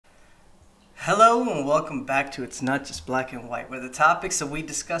Hello and welcome back to It's Not Just Black and White, where the topics that we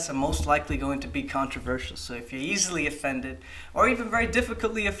discuss are most likely going to be controversial. So if you're easily offended or even very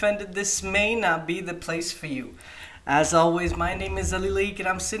difficultly offended, this may not be the place for you. As always, my name is Ali Leak and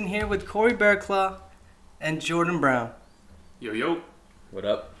I'm sitting here with Corey Bearclaw and Jordan Brown. Yo, yo. What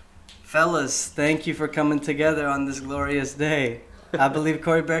up? Fellas, thank you for coming together on this glorious day. I believe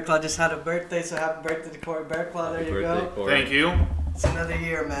Corey Bearclaw just had a birthday, so happy birthday to Corey Bearclaw. There you go. Corey. Thank you. It's another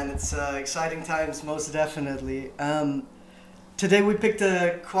year, man. It's exciting times, most definitely. Today we picked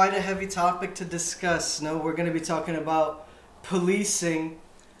quite a heavy topic to discuss. No, we're going to be talking about policing,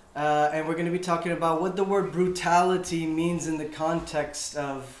 and we're going to be talking about what the word brutality means in the context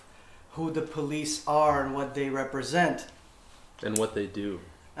of who the police are and what they represent. And what they do.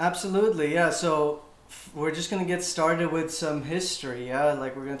 Absolutely, yeah. So we're just going to get started with some history, yeah?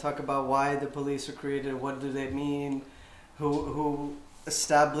 Like we're going to talk about why the police were created, what do they mean, who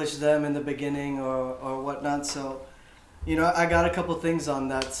established them in the beginning or whatnot. So, you know, I got a couple things on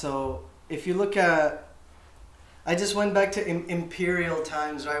that. So if you look at, I just went back to imperial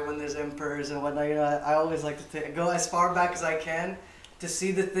times, right, when there's emperors and whatnot. You know, I always like to go as far back as I can to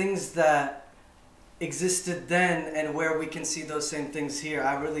see the things that existed then and where we can see those same things here.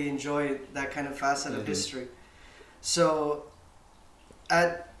 I really enjoy that kind of facet of history. So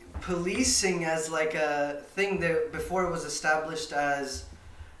at policing as like a thing that before it was established as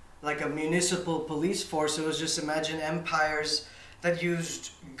like a municipal police force, it was just, imagine empires that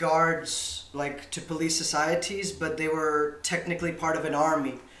used guards like to police societies, but they were technically part of an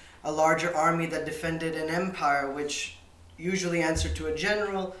army, a larger army that defended an empire, which usually answered to a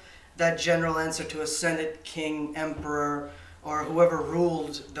general. That general answered to a senate, king, emperor, or whoever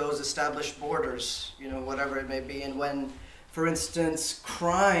ruled those established borders, you know, whatever it may be. And when, for instance,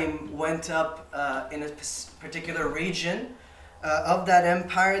 crime went up in a particular region of that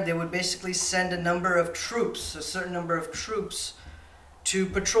empire, they would basically send a number of troops, a certain number of troops, to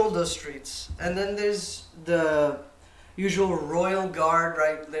patrol those streets. And then there's the usual royal guard,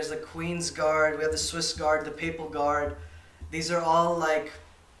 right? There's the Queen's Guard, we have the Swiss Guard, the Papal Guard. These are all like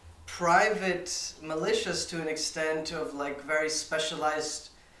private militias to an extent of like very specialized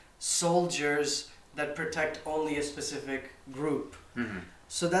soldiers that protect only a specific group. Mm-hmm.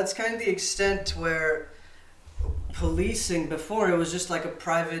 So that's kind of the extent where policing before, it was just like a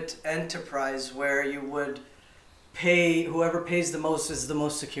private enterprise where you would pay, whoever pays the most is the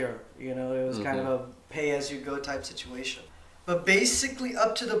most secure. You know, it was kind of a pay as you go type situation. But basically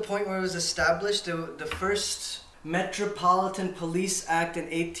up to the point where it was established, the first Metropolitan Police Act in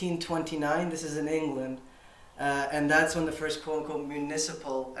 1829, this is in England, and that's when the first quote-unquote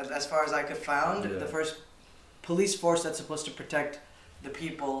municipal, as far as I could found, the first police force that's supposed to protect the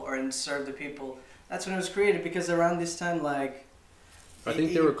people or and serve the people, that's when it was created. Because around this time, like, I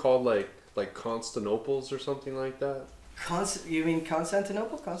think they were called like Constantinoples or something like that. You mean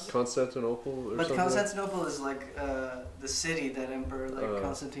Constantinople? Constantinople or but something? Constantinople is like the city that Emperor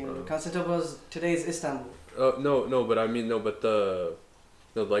Constantine. Constantinople is today's Istanbul. No, but the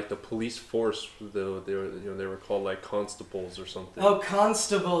like the police force, they were called like constables or something. Oh,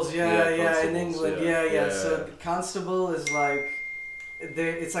 constables, yeah, constables, in England, yeah. So the constable is like,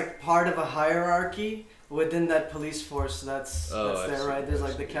 it's like part of a hierarchy within that police force. That's there, right? There's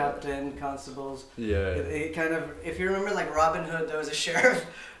like the captain, constables. Yeah. It kind of, if you remember, like Robin Hood, there was a sheriff.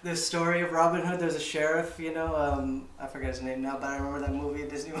 The story of Robin Hood, there's a sheriff. You know, I forget his name now, but I remember that movie,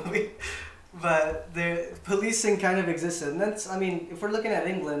 Disney movie. But the policing kind of existed, and that's, I mean, if we're looking at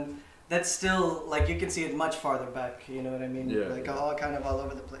England, that's still, like, you can see it much farther back, you know what I mean? Yeah. Like, all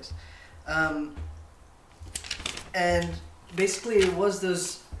over the place. And basically it was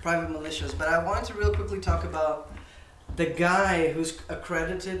those private militias, but I wanted to real quickly talk about the guy who's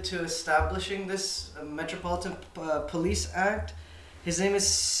accredited to establishing this Metropolitan Police Act. His name is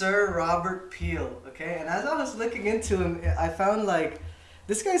Sir Robert Peel, okay? And as I was looking into him, I found, like,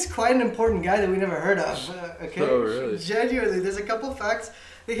 this guy's quite an important guy that we never heard of, okay? Oh, really? Genuinely, there's a couple facts.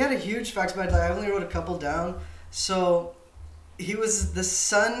 They had a huge facts, but I only wrote a couple down. So, he was the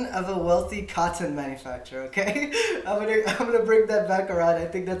son of a wealthy cotton manufacturer, okay? I'm gonna bring that back around. I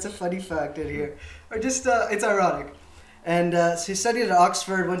think that's a funny fact in here. Or just, it's ironic. And so he studied at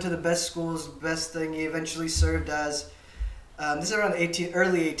Oxford, went to the best schools, best thing. He eventually served as, this is around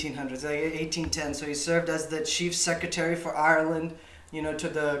early 1800s, like 1810. So he served as the chief secretary for Ireland, you know, to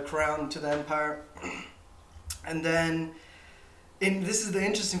the crown, to the empire. And then, this is the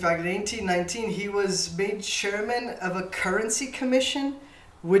interesting fact, in 1819 he was made chairman of a currency commission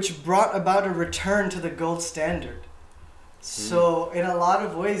which brought about a return to the gold standard. So in a lot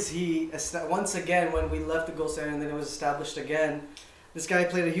of ways, he, once again, when we left the gold standard and then it was established again, this guy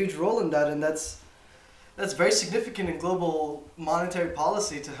played a huge role in that, and that's very significant in global monetary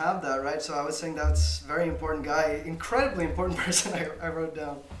policy to have that, right? So I was saying that's a very important guy, incredibly important person I wrote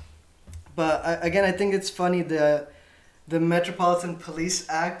down. But again, I think it's funny the Metropolitan Police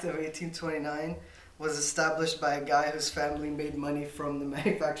Act of 1829 was established by a guy whose family made money from the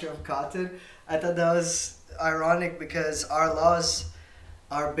manufacture of cotton. I thought that was ironic because our laws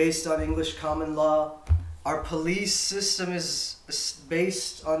are based on English common law. Our police system is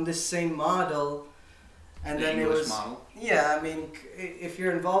based on this same model. And the then English it was model? Yeah, I mean, if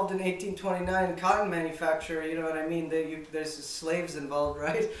you're involved in 1829 cotton manufacture, you know what I mean. There's slaves involved,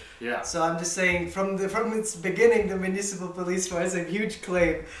 right? Yeah. So I'm just saying, from its beginning, the municipal police force, a huge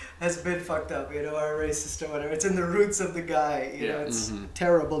claim, has been fucked up. You know, or racist or whatever. It's in the roots of the guy. You know, it's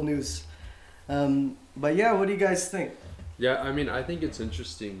terrible news. But yeah, what do you guys think? Yeah, I mean, I think it's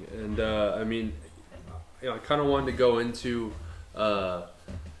interesting, and I mean, you know, I kind of wanted to go into the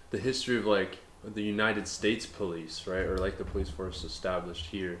history of like the United States Police, right, or like the police force established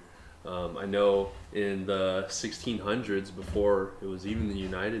here. I know in the 1600s, before it was even the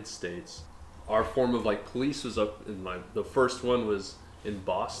United States, our form of like police was up in like the first one was in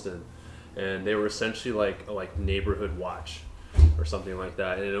Boston, and they were essentially like neighborhood watch or something like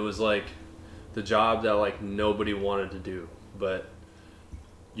that, and it was like the job that like nobody wanted to do, but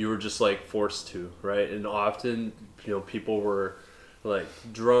you were just like forced to, right? And often, you know, people were like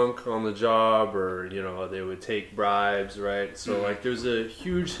drunk on the job, or you know, they would take bribes, right? So like there's a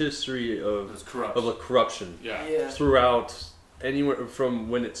huge history of like corruption throughout, anywhere from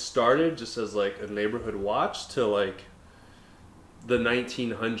when it started just as like a neighborhood watch to like the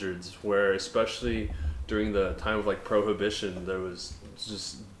 1900s, where especially during the time of like prohibition, there was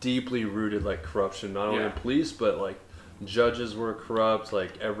just deeply rooted like corruption, not only in police, but like judges were corrupt,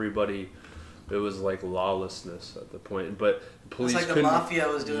 like everybody. It was like lawlessness at the point, but police it's like the mafia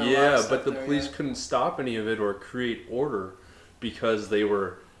was doing a lot of but stuff the there, police couldn't stop any of it or create order because they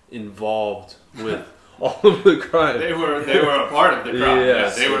were involved with all of the crime. They were a part of the crime.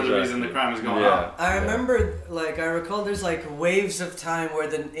 Yes, they were the reason the crime was going on. I remember, like, I recall there's like waves of time where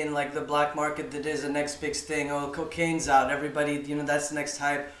in like the black market that is the next big thing. Oh, cocaine's out. Everybody, you know, that's the next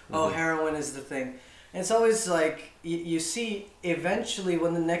hype. Oh, heroin is the thing. And it's always like, you see eventually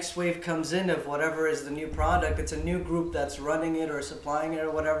when the next wave comes in of whatever is the new product, it's a new group that's running it or supplying it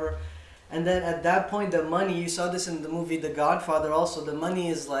or whatever. And then at that point, the money, you saw this in the movie The Godfather also, the money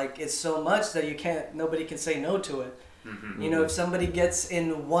is like, it's so much that nobody can say no to it. You know, if somebody gets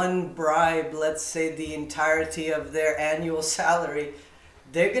in one bribe, let's say the entirety of their annual salary,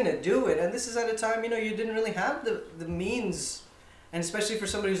 they're going to do it. And this is at a time, you know, you didn't really have the means. And especially for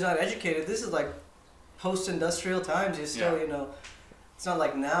somebody who's not educated, this is like post-industrial times. You still, you know, it's not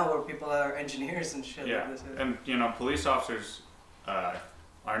like now where people are engineers and shit like this. And, you know, police officers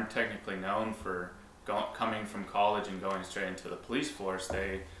aren't technically known for coming from college and going straight into the police force.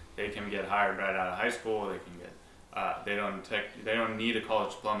 They can get hired right out of high school. They can get they don't need a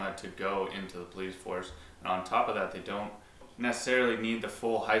college diploma to go into the police force. And on top of that, they don't necessarily need the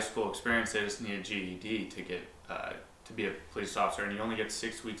full high school experience. They just need a GED to get to be a police officer, and you only get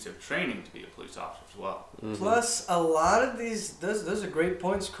 6 weeks of training to be a police officer as well. Plus, a lot of those are great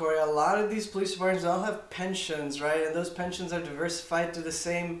points, Corey. A lot of these police departments all have pensions, right? And those pensions are diversified to the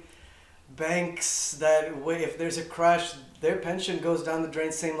same banks that if there's a crash, their pension goes down the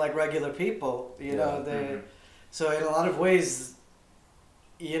drain, same like regular people. You know, so in a lot of ways,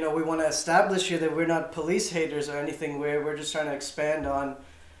 you know, we want to establish here that we're not police haters or anything. We're just trying to expand on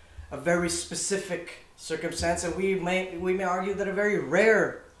a very specific circumstance, and we may argue that a very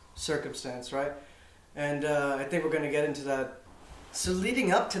rare circumstance, right? And I think we're going to get into that. So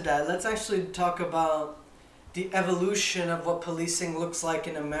leading up to that, let's actually talk about the evolution of what policing looks like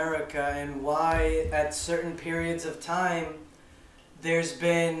in America and why at certain periods of time there's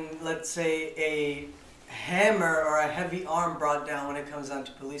been, let's say, a hammer or a heavy arm brought down when it comes down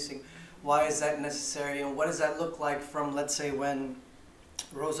to policing. Why is that necessary, and what does that look like from, let's say, when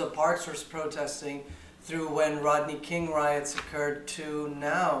Rosa Parks was protesting through when Rodney King riots occurred to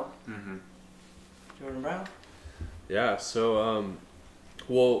now? Jordan Brown? Yeah, so,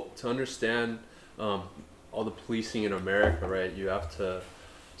 well, to understand all the policing in America, right, you have to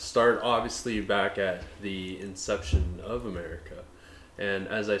start obviously back at the inception of America. And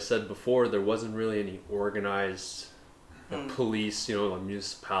as I said before, there wasn't really any organized police, you know, like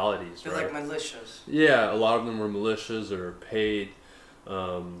municipalities, They're right? like militias. Yeah, a lot of them were militias or paid,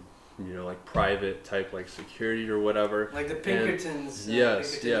 you know, like private type, like security or whatever. Like the Pinkertons.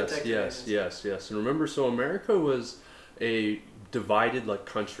 Yes. And remember, so America was a divided like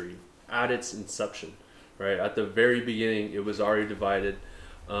country at its inception, right? At the very beginning, it was already divided.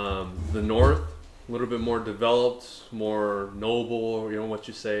 The North, a little bit more developed, more noble, you know what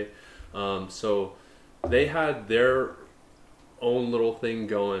you say. So they had their own little thing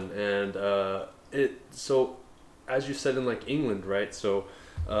going, and so as you said in like England, right? So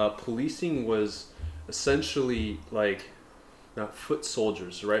policing was essentially like not foot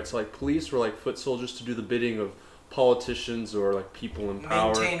soldiers, right? So like police were like foot soldiers to do the bidding of politicians or like people in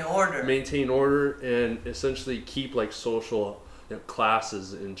power, maintain order and essentially keep like social, you know,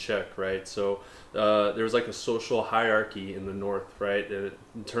 classes in check, right? So there was like a social hierarchy in the North, right, in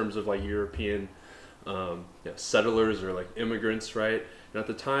terms of like European settlers or like immigrants, right? And at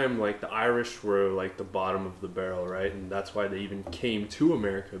the time, like the Irish were like the bottom of the barrel, right? And that's why they even came to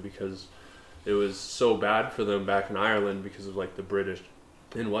America, because it was so bad for them back in Ireland because of like the British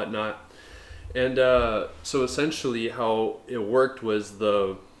and whatnot. And so essentially how it worked was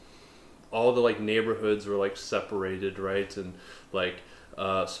all the like neighborhoods were like separated, right? And like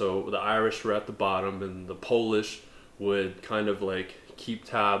so the Irish were at the bottom, and the Polish would kind of like keep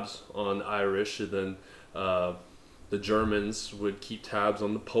tabs on the Irish, and then the Germans would keep tabs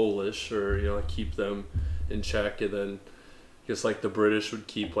on the Polish, or you know, like, keep them in check, and then I guess like the British would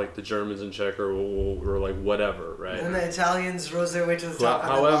keep like the Germans in check, or like whatever, right? And the Italians rose their way to the top.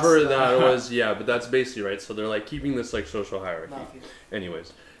 However that was, yeah, but that's basically right. So they're like keeping this like social hierarchy. Mafia.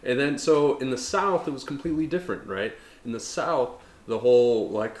 Anyways, and then so in the South it was completely different, right? In the South, the whole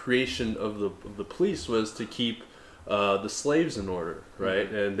like creation of the police was to keep the slaves in order, right?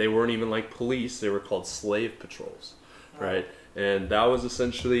 Mm-hmm. And they weren't even like police; they were called slave patrols, right? And that was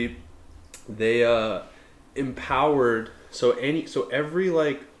essentially they empowered. So every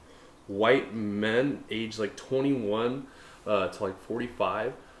like white men aged like 21 to like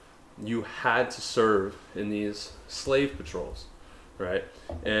 45, you had to serve in these slave patrols, right?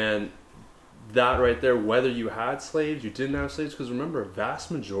 And that right there, whether you had slaves, you didn't have slaves, because remember, a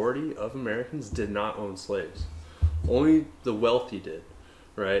vast majority of Americans did not own slaves. Only the wealthy did,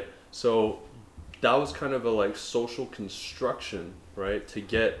 right? So that was kind of a like social construction, right,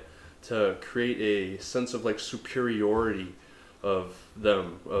 to create a sense of like superiority of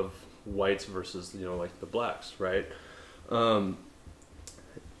them, of whites versus, you know, like the blacks, right?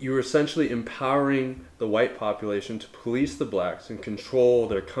 You were essentially empowering the white population to police the blacks and control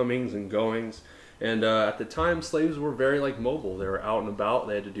their comings and goings. And at the time, slaves were very like mobile. They were out and about.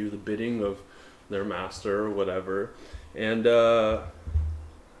 They had to do the bidding of their master or whatever, and they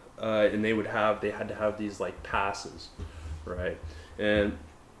had to have these like passes, right? And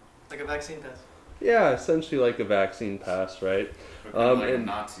like a vaccine pass. Yeah, essentially like a vaccine pass, right? Like a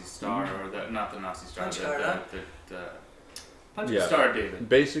Nazi star, or not the Nazi star, the Star of David.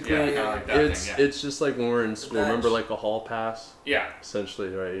 Basically, like that it's just like when we're in school. Remember, like a hall pass? Yeah. Essentially,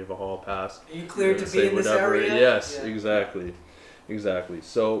 right? You have a hall pass. Are you cleared to be in this area? Yes, yeah. Exactly.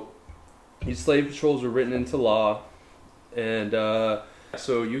 So these slave patrols were written into law, and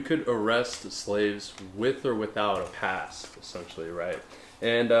so you could arrest slaves with or without a pass, essentially, right?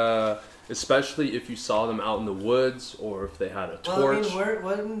 And especially if you saw them out in the woods, or if they had a torch.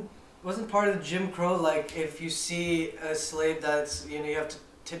 Well, I mean, wasn't part of the Jim Crow, like, if you see a slave that's, you know, you have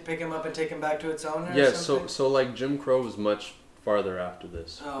to pick him up and take him back to its owner? Yeah, or something? so like Jim Crow was much farther after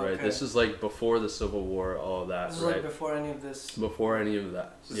this, right? Okay. This is like before the Civil War, all of that, this is right? like before any of this. Before any of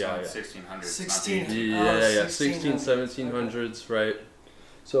that. This is like 1600s. Yeah, 1700s, right?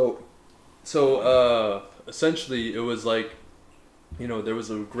 So essentially it was like, you know, there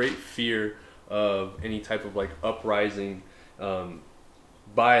was a great fear of any type of like uprising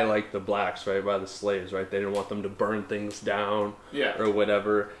by like the blacks, right, by the slaves, right? They didn't want them to burn things down, or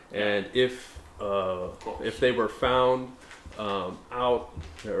whatever. And if they were found out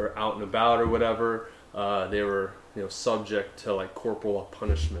and about or whatever, they were, you know, subject to like corporal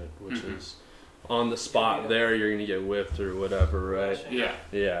punishment, which is on the spot. There, you're gonna get whipped or whatever, right?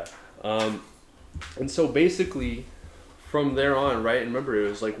 Yeah. And so basically, from there on, right? And remember, it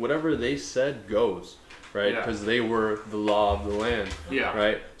was like whatever they said goes, right? Because they were the law of the land,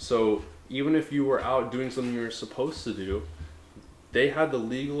 right? So even if you were out doing something you were supposed to do, they had the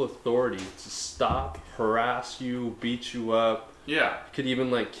legal authority to stop, harass you, beat you up. Could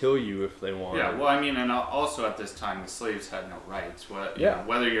even like kill you if they wanted. Well, I mean, and also at this time, the slaves had no rights. You know,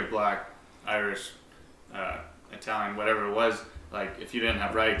 whether you're black, Irish, Italian, whatever it was, like if you didn't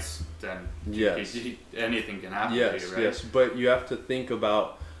have rights, then anything can happen to you, right? Yes, but you have to think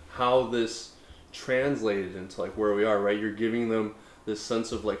about how this translated into like where we are, right? You're giving them this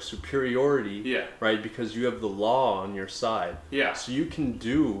sense of like superiority, right? Because you have the law on your side. So you can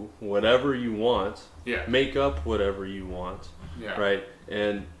do whatever you want, make up whatever you want, right?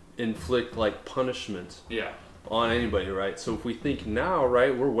 And inflict like punishment Yeah. on anybody, right? So if we think now,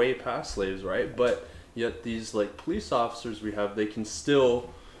 right, we're way past slaves, right? But yet these like police officers we have, they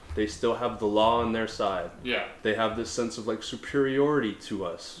still have the law on their side. Yeah. They have this sense of like superiority to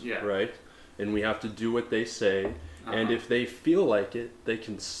us, Yeah. right? And we have to do what they say. And if they feel like it, they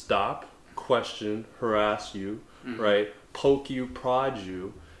can stop, question, harass you, right? Poke you, prod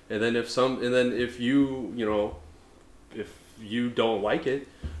you. And then if you, you know, if you don't like it,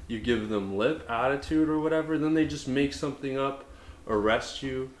 you give them lip attitude or whatever, then they just make something up, arrest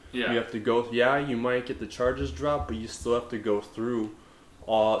you. Yeah. You have to go, you might get the charges dropped, but you still have to go through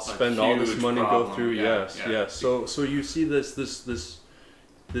spend all this money, problem. go through, yes. So you see this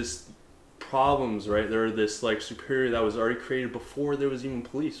problems, right? There are this like superior that was already created before there was even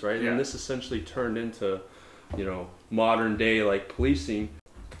police, right? Yeah. And this essentially turned into, you know, modern day like policing,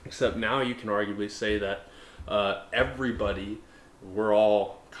 except now you can arguably say that everybody, we're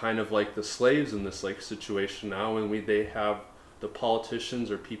all kind of like the slaves in this like situation now, and they have the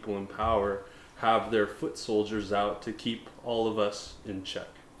politicians or people in power have their foot soldiers out to keep all of us in check.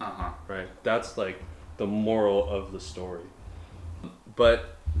 Right? That's like the moral of the story.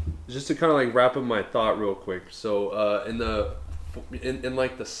 But just to kind of like wrap up my thought real quick. So in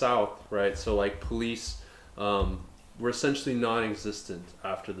like the South, right? So like police were essentially non-existent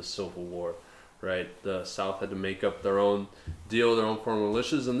after the Civil War, right? The South had to make up their own deal, their own form of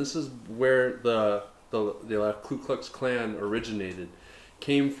militias, and this is where the Ku Klux Klan originated.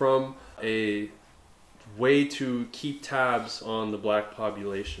 Came from a way to keep tabs on the black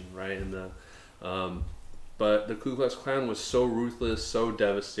population, right? And but the Ku Klux Klan was so ruthless, so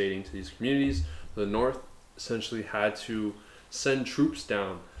devastating to these communities. The North essentially had to send troops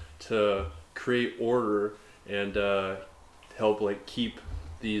down to create order and help like keep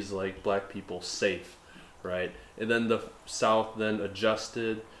these like black people safe, right? And then the South then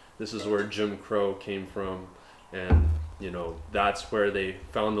adjusted. This is where Jim Crow came from, and you know, that's where they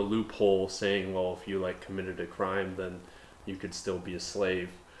found the loophole saying, well, if you like committed a crime, then you could still be a slave.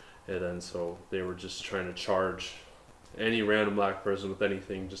 And then so they were just trying to charge any random black person with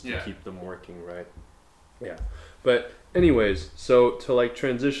anything just to keep them working, right? Yeah. But anyways, so to like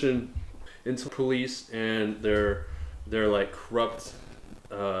transition into police and their like corrupt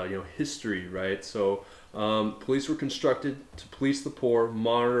history, right? So police were constructed to police the poor,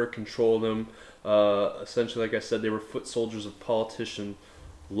 monitor, control them. Essentially, like I said, they were foot soldiers of politicians.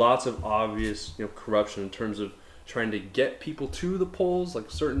 Lots of obvious, corruption in terms of trying to get people to the polls, like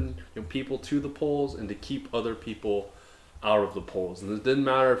certain people to the polls, and to keep other people out of the polls. And it didn't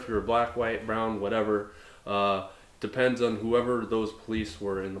matter if you were black, white, brown, whatever. Depends on whoever those police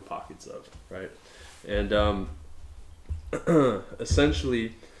were in the pockets of, right? And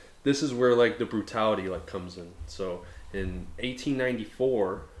essentially, this is where like the brutality like comes in. So in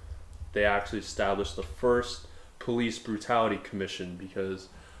 1894, they actually established the first police brutality commission because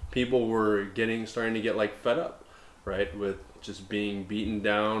people were starting to get like fed up, right, with just being beaten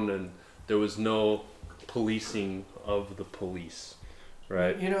down, and there was no policing of the police,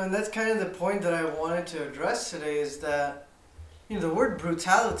 right? And that's kind of the point that I wanted to address today is that, the word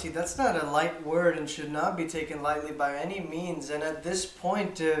brutality, that's not a light word and should not be taken lightly by any means. And at this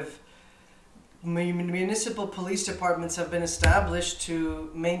point, if municipal police departments have been established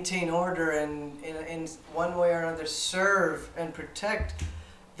to maintain order and in one way or another serve and protect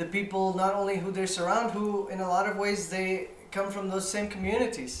the people, not only who they surround, who in a lot of ways they come from those same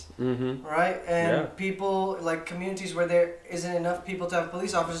communities, right? And people, like communities where there isn't enough people to have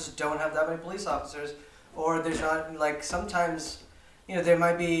police officers, don't have that many police officers, or there's not, like sometimes, there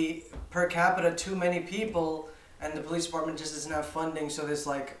might be per capita too many people and the police department just doesn't have funding, so there's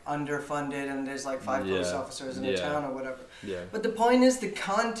like underfunded and there's like 5 police officers in a town or whatever. But the point is in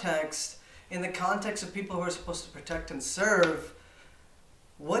the context of people who are supposed to protect and serve,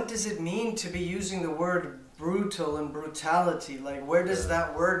 what does it mean to be using the word brutal and brutality? Like, where does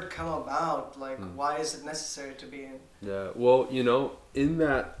that word come about? Like, why is it necessary to be in? Yeah, well, in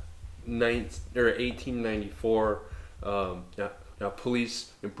that 1894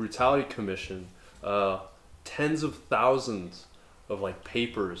 police and brutality commission, tens of thousands of like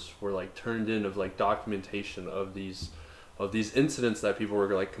papers were like turned in of like documentation of these incidents that people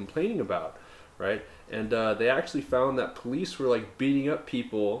were like complaining about, right? And they actually found that police were like beating up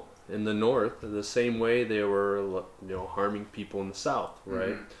people in the North in the same way they were harming people in the South,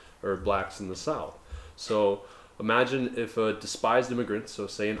 right? Or blacks in the South. So imagine if a despised immigrant, so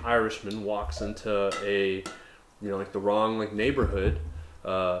say an Irishman, walks into a like the wrong like neighborhood,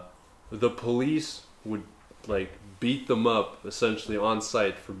 the police would like beat them up essentially on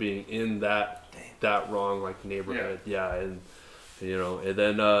site for being in that wrong like neighborhood. And you know. And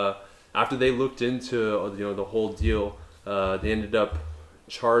then after they looked into the whole deal, they ended up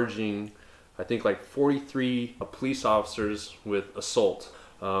charging, I think, like 43 police officers with assault,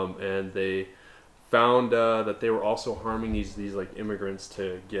 and they found that they were also harming these like immigrants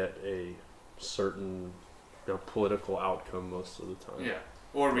to get a certain political outcome most of the time. Yeah,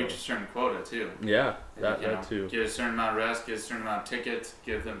 or reach a certain quota too. Yeah, that too. Get a certain amount of arrests, get a certain amount of tickets,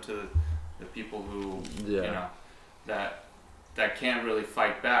 give them to the people who that can't really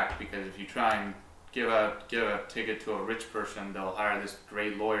fight back, because if you try and give a ticket to a rich person, they'll hire this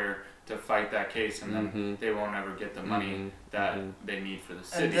great lawyer to fight that case, and then they won't ever get the money that they need for the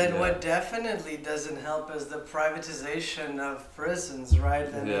city. And then what definitely doesn't help is the privatization of prisons, right?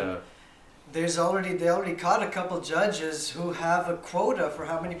 And they already caught a couple judges who have a quota for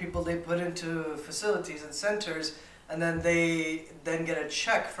how many people they put into facilities and centers, and then they get a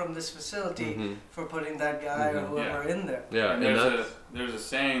check from this facility for putting that guy or whoever in there. Yeah, and there's a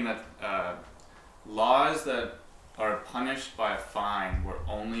saying that laws that are punished by a fine were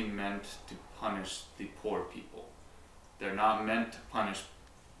only meant to punish the poor people. They're not meant to punish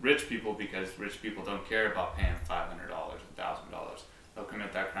rich people, because rich people don't care about paying $500, $1,000. They'll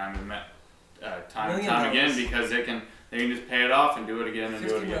commit that crime time and time again, because they can just pay it off and do it again and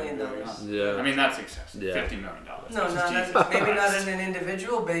do it again. Yeah. I mean, that's excessive. Yeah. $50 million. No, maybe not on an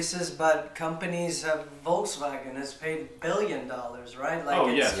individual basis, but companies have, Volkswagen has paid $1 billion, right? Like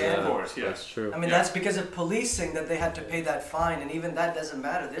of course, yes. That's true. I mean, that's because of policing that they had to pay that fine, and even that doesn't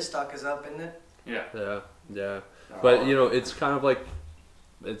matter. Their stock is up, isn't it? Yeah. But it's kind of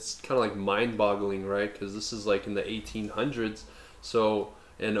like mind-boggling, right? Because this is like in the 1800s, so.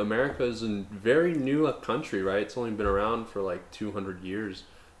 And America is a very new country, right? It's only been around for like 200 years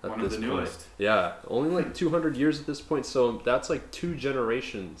at this point. Newest. Yeah, only like 200 years at this point. So that's like 2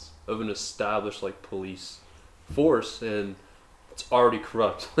 generations of an established like police force, and it's already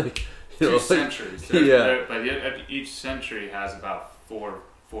corrupt. Like 2 centuries. But each century has about four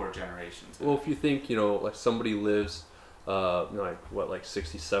generations. Well, if you think like somebody lives like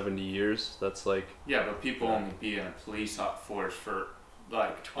 60, 70 years, that's like but people only be in a police force for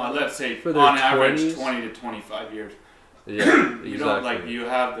like let's say for on 20s? average 20 to 25 years. Yeah, exactly. You don't you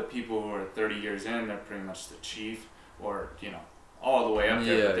have the people who are 30 years in, they're pretty much the chief, or all the way up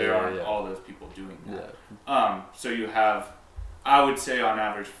there, but there aren't all those people doing that. So you have, I would say on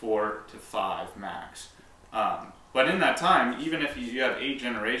average 4 to 5 max. But in that time, even if you have 8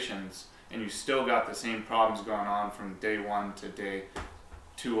 generations and you still got the same problems going on from day 1 to day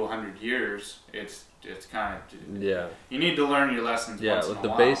 200 years, it's kind of you need to learn your lessons once in a the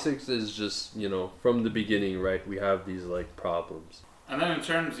while. basics is just from the beginning, right? We have these like problems, and then in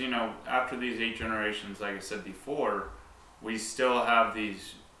terms after these 8 generations, like I said before, we still have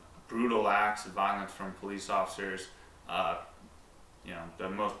these brutal acts of violence from police officers. The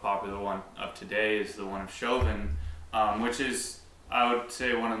most popular one of today is the one of Chauvin, which is, I would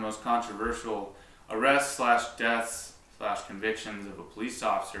say, one of the most controversial arrests / deaths / convictions of a police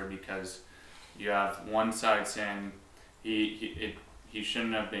officer, because you have one side saying he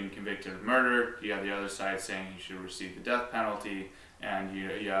shouldn't have been convicted of murder. You have the other side saying he should receive the death penalty, and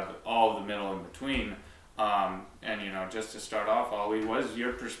you have all of the middle in between. And just to start off, Ollie, what is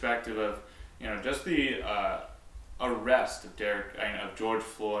your perspective of just the arrest of George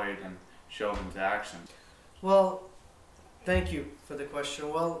Floyd and Chauvin's actions? Well, thank you for the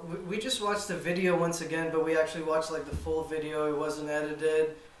question. Well, we just watched the video once again, but we actually watched like the full video. It wasn't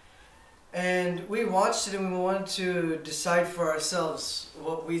edited. And we watched it and we wanted to decide for ourselves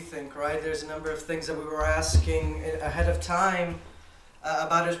what we think, right? There's a number of things that we were asking ahead of time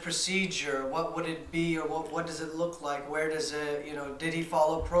about his procedure. What would it be, or what does it look like? Where does it, did he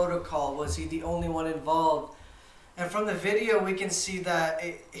follow protocol? Was he the only one involved? And from the video, we can see that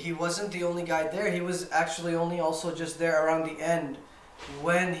he wasn't the only guy there. He was actually also just there around the end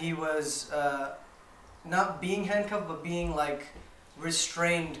when he was not being handcuffed, but being like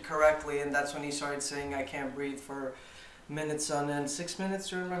restrained correctly. And that's when he started saying, "I can't breathe," for minutes on end. 6 minutes,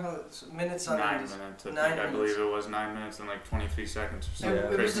 do you remember how? Minutes on 9 end. minutes. I believe it was 9 minutes and like 23 seconds or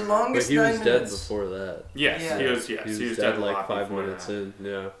something. It was the longest. But he 9 was minutes. dead before that. Yes, Yeah. he was dead dead like 5 before minutes that. in.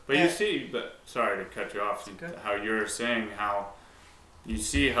 Yeah. But you see, sorry to cut you off. Okay. How you're saying how you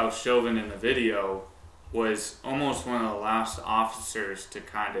see how Chauvin in the video was almost one of the last officers to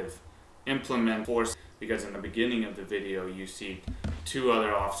kind of implement force, because in the beginning of the video you see 2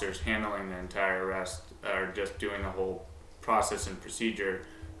 other officers handling the entire arrest, or just doing the whole process and procedure,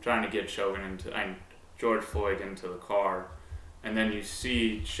 trying to get George Floyd into the car, and then you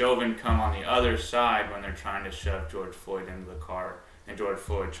see Chauvin come on the other side when they're trying to shove George Floyd into the car, and George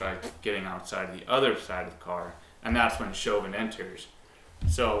Floyd tries getting outside of the other side of the car, and that's when Chauvin enters.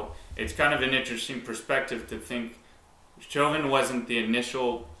 So it's kind of an interesting perspective to think Chauvin wasn't the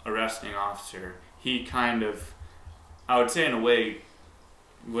initial arresting officer. He kind of, I would say in a way,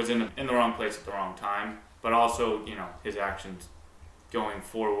 was in the wrong place at the wrong time, but also, you know, his actions going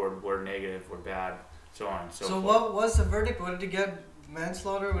forward were negative, were bad, so on and so forth. So what was the verdict? What did he get?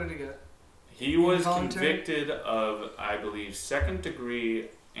 Manslaughter? What did he get? He was convicted of, I believe, 2nd degree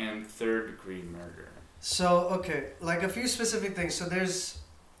and 3rd degree murder. So, okay, like a few specific things. So there's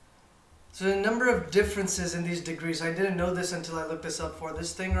a number of differences in these degrees. I didn't know this until I looked this up for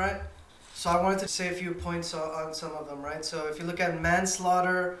this thing, right? So I wanted to say a few points on some of them, right? So if you look at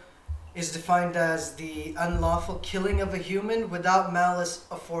manslaughter, is defined as the unlawful killing of a human without malice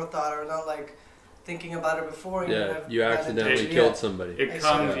aforethought, or not like thinking about it before. You accidentally killed somebody. It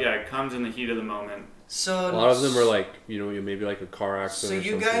comes in the heat of the moment. So a lot of them are like, you know, maybe like a car accident. So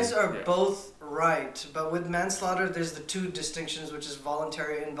you guys are both right, but with manslaughter, there's the two distinctions, which is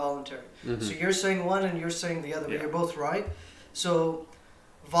voluntary and involuntary. Mm-hmm. So you're saying one and you're saying the other, but you're both right. So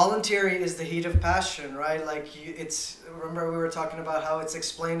voluntary is the heat of passion, right? Like remember we were talking about how it's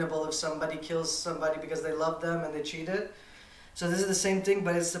explainable if somebody kills somebody because they love them and they cheated. So this is the same thing,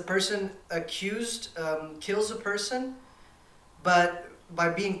 but it's the person accused kills a person, but by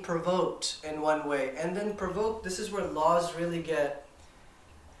being provoked in one way. And then provoked, this is where laws really get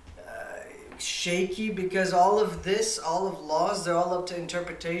shaky, because all of laws, they're all up to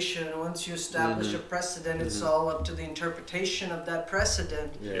interpretation. Once you establish a precedent, it's all up to the interpretation of that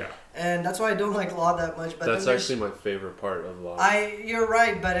precedent. Yeah. And that's why I don't like law that much. But that's actually my favorite part of law. You're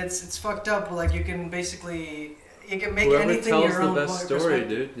right, but it's fucked up. Like you can basically, you can make Whoever anything tells your own the best story,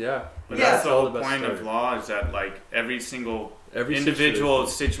 dude. Yeah. But that's the whole point of law, is that like every individual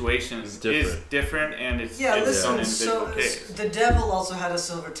situation is different, and it's its own individual case. The devil also had a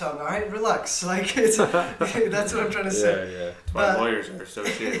silver tongue. All right, relax. Like that's what I'm trying to say. Yeah. That's why lawyers are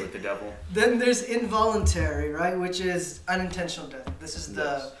associated with the devil. Then there's involuntary, right, which is unintentional death. This is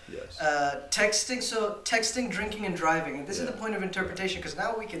the texting. So texting, drinking, and driving, and this is the point of interpretation, because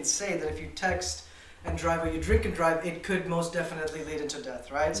now we can say that if you text and drive, or you drink and drive, it could most definitely lead into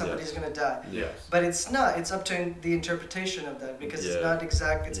death, right? Somebody's going to die. Yes. But it's not. It's up to the interpretation of that, because it's not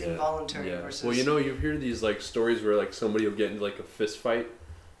exact. It's involuntary versus... Well, you know, you hear these like stories where like somebody will get into like a fist fight,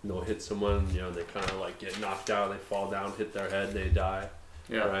 and they'll hit someone, you know, they kind of like get knocked out, they fall down, hit their head, they die.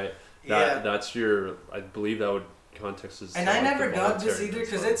 Yeah. Right? That's your... I believe that would... context is... And I never got this either,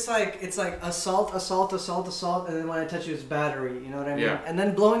 because it's like assault, and then when I touch you, it's battery. You know what I mean? And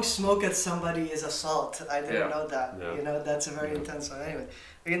then blowing smoke at somebody is assault. I didn't know that. Yeah. You know, that's a very intense one. Anyway,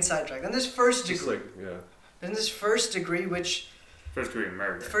 we can sidetrack. Then there's first degree. Then there's first degree, which... First degree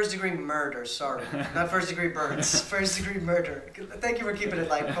murder. First degree murder, sorry. Not first degree burns. First degree murder. Thank you for keeping it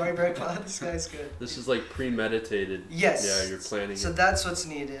light, Corey. Very proud. This guy's good. This is like premeditated. Yes. Yeah, you're planning. So that's what's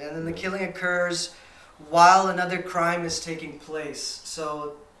needed. And then the killing occurs while another crime is taking place,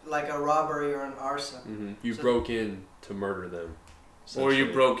 so like a robbery or an arson. You broke in to murder them, or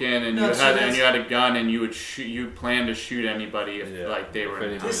you broke in and you had a gun and you planned to shoot anybody if like they were.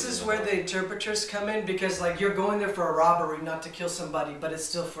 This is where the interpreters come in, because like you're going there for a robbery, not to kill somebody, but it's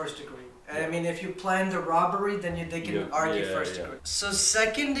still first degree. And I mean, if you plan the robbery, then they can argue first degree. So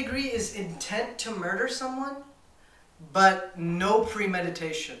second degree is intent to murder someone, but no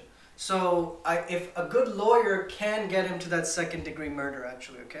premeditation. So if a good lawyer can get him to that second degree murder,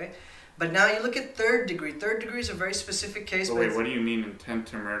 actually, okay? But now you look at third degree. Third degree is a very specific case. But wait, what do you mean intent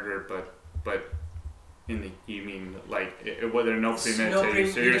to murder, but you mean like whether no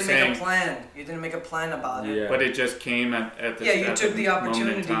premeditation? So you're saying make a plan. You didn't make a plan about it. But it just came at the you took the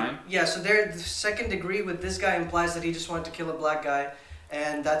opportunity. Yeah, so the second degree with this guy implies that he just wanted to kill a black guy,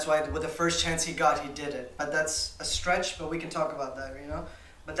 and that's why with the first chance he got, he did it. But that's a stretch, but we can talk about that, you know?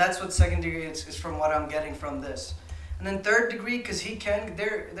 But that's what second degree is from what I'm getting from this. And then third degree, because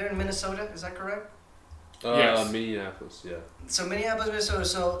they're in Minnesota, is that correct? Yes. Minneapolis, yeah. So Minneapolis, Minnesota.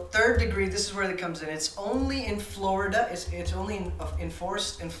 So third degree, this is where it comes in. It's only in Florida. It's only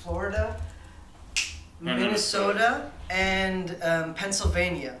enforced in Florida, Minnesota, and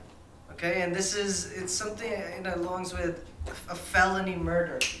Pennsylvania. Okay, and it's something along with a felony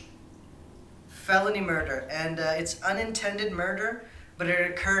murder. Felony murder, and it's unintended murder, but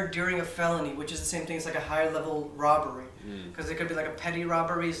it occurred during a felony, which is the same thing. It's like a higher level robbery, because it could be like a petty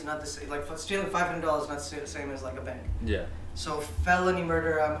robbery. Is not the same. Like stealing $500 is not the same as like a bank. Yeah. So felony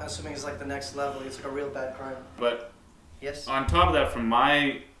murder, I'm assuming, is like the next level. It's like a real bad crime. But yes. On top of that, from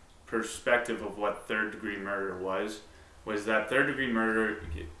my perspective of what third degree murder was that third degree murder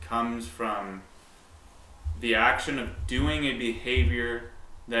comes from the action of doing a behavior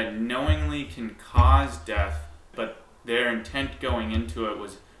that knowingly can cause death but their intent going into it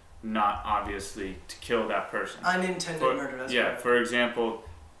was not obviously to kill that person. Unintended murder. That's yeah. right. For example,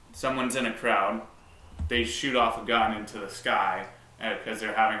 someone's in a crowd, they shoot off a gun into the sky because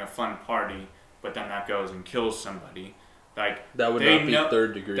they're having a fun party, but then that goes and kills somebody. Like that would not be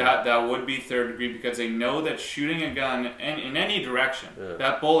third degree. That would be third degree because they know that shooting a gun in any direction,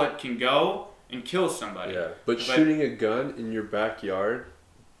 that bullet can go and kill somebody. Yeah, but shooting a gun in your backyard.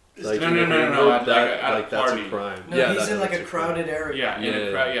 Like, no. That's a crime. No, he's in like a crowded area.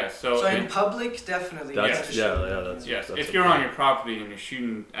 Yeah. So in public, definitely. That's yes. If you're on your property and you're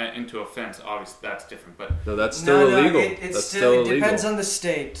shooting into a fence, obviously that's different. But no, that's still illegal. It depends on the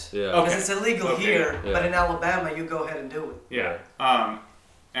state. Yeah. Because it's illegal here, but in Alabama, you go ahead and do it. Yeah.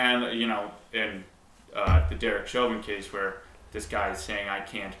 And you know, in the Derrick Chauvin case, where this guy is saying I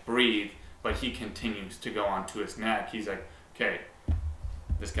can't breathe, but he continues to go onto his neck. He's like, okay.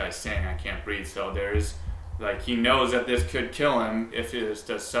 This guy's saying I can't breathe, so there's like he knows that this could kill him if it is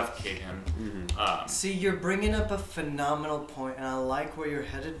to suffocate him. Mm-hmm. See, you're bringing up a phenomenal point, and I like where you're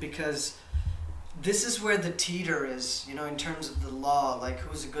headed because this is where the teeter is, you know, in terms of the law, like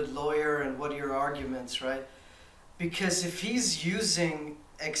who's a good lawyer and what are your arguments, right? Because if he's using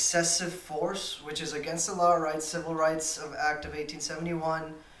excessive force, which is against the law, right, Civil Rights Act of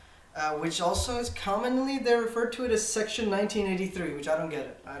 1871. Which also is commonly, they refer to it as Section 1983, which I don't get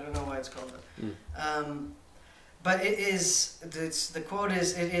it. I don't know why it's called that. But the quote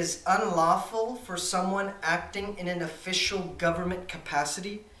is, it is unlawful for someone acting in an official government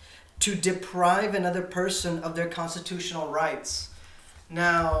capacity to deprive another person of their constitutional rights.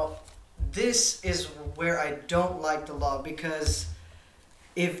 Now, this is where I don't like the law because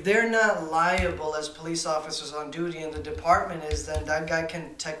if they're not liable as police officers on duty and the department is, then that guy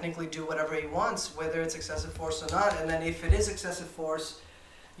can technically do whatever he wants, whether it's excessive force or not. And then if it is excessive force,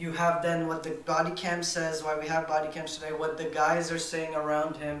 you have then what the body cam says, why we have body cams today, what the guys are saying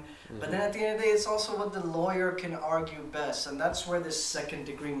around him. But then at the end of the day, it's also what the lawyer can argue best. And that's where this second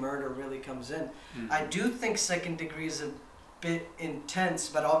degree murder really comes in. I do think second degree is a bit intense,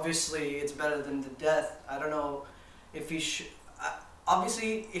 but obviously it's better than the death. I don't know if he should...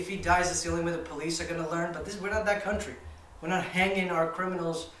 Obviously, if he dies, it's the only way the police are going to learn. But we're not that country. We're not hanging our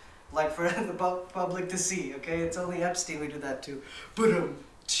criminals like for the public to see. Okay, it's only Epstein we do that to. But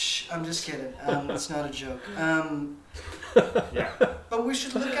I'm just kidding. It's not a joke. But we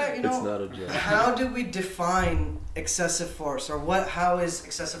should look at, you know, it's not a joke. How do we define excessive force, or what? How is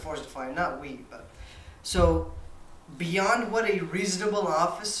excessive force defined? Not we, but so beyond what a reasonable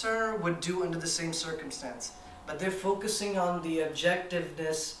officer would do under the same circumstance. But they're focusing on the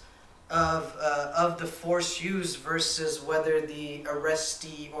objectiveness of the force used versus whether the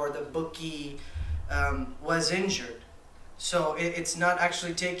arrestee or the bookie was injured. So it's not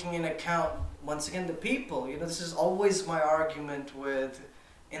actually taking into account, once again, the people. You know, this is always my argument with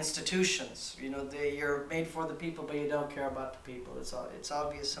institutions. You know, you're made for the people, but you don't care about the people. It's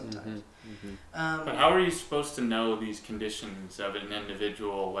obvious sometimes. But how are you supposed to know these conditions of an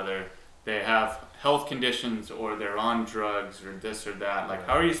individual, whether they have health conditions or they're on drugs or this or that? Like,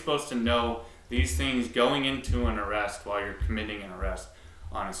 how are you supposed to know these things going into an arrest while you're committing an arrest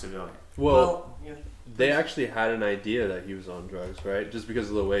on a civilian? Well, they actually had an idea that he was on drugs, right? Just because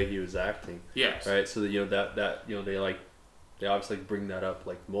of the way he was acting. Yes. Right. So you know that you know they obviously bring that up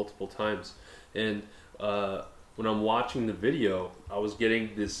like multiple times, and when I'm watching the video, I was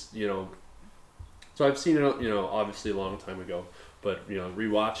getting this, you know. So I've seen it, you know, obviously a long time ago. But, you know,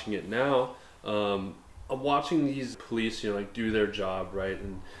 rewatching it now, I'm watching these police, you know, like do their job, right?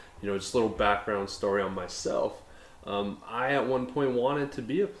 And, you know, just a little background story on myself. I at one point wanted to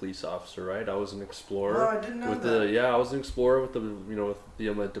be a police officer, right? I was an explorer. Oh, I didn't know that. I was an explorer with the, you know, with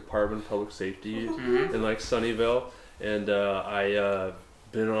the Department of Public Safety in like Sunnyvale, and I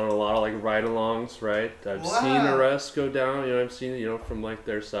been on a lot of like ride-alongs, right? I've seen arrests go down. You know, I've seen, you know, from like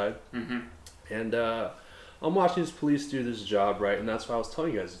their side, and I'm watching this police do this job, right? And that's why I was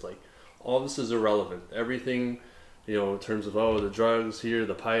telling you guys, it's like, all this is irrelevant. Everything, you know, in terms of, the drugs here,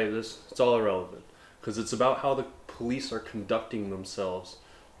 the pipe, it's all irrelevant. Because it's about how the police are conducting themselves,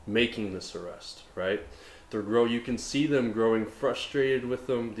 making this arrest, right? You can see them growing frustrated with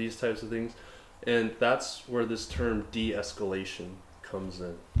them, these types of things. And that's where this term de-escalation comes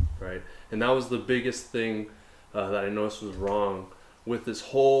in, right? And that was the biggest thing that I noticed was wrong with this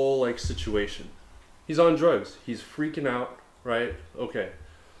whole, like, situation. He's on drugs. He's freaking out, right? Okay.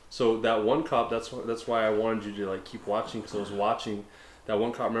 So that one cop, that's why I wanted you to like keep watching, because I was watching that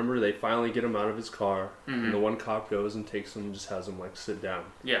one cop. Remember, they finally get him out of his car, and the one cop goes and takes him and just has him like sit down.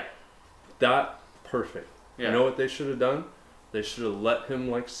 Yeah. That perfect. Yeah. You know what they should have done? They should have let him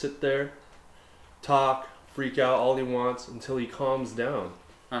like sit there, talk freak out all he wants until he calms down.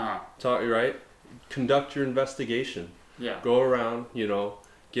 Talk, right? Conduct your investigation. Yeah. Go around,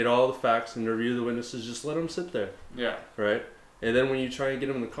 get all the facts, interview the witnesses. Just let him sit there. Yeah. Right? And then when you try and get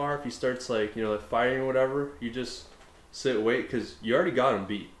him in the car, if he starts like fighting or whatever, you just sit, wait, because you already got him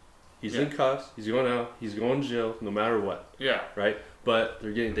beat. He's in cuffs. He's going out. He's going to jail, no matter what. Yeah. Right? But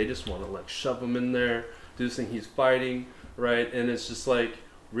they just want to like shove him in there, do this thing. He's fighting, right? And it's just like,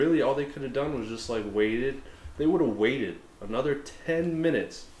 really, all they could have done was just like waited. They would have waited another 10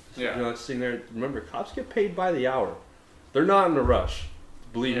 minutes. Yeah. Sitting there. Remember, cops get paid by the hour. They're not in a rush.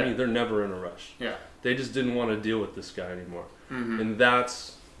 Believe me, they're never in a rush. Yeah. They just didn't want to deal with this guy anymore. Mm-hmm. And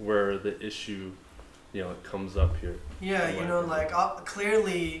that's where the issue, it comes up here. Yeah,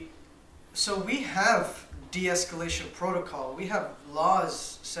 clearly, so we have de-escalation protocol. We have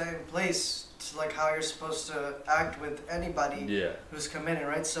laws set in place to like how you're supposed to act with anybody who's committing,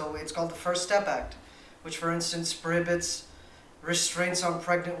 right? So it's called the First Step Act, which for instance prohibits restraints on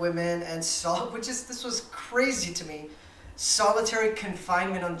pregnant women and this was crazy to me. Solitary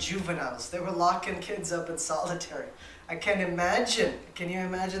confinement on juveniles. They were locking kids up in solitary. I can't imagine. Can you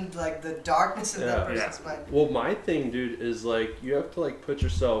imagine like the darkness in that person's mind? Well, my thing, dude, is like you have to like put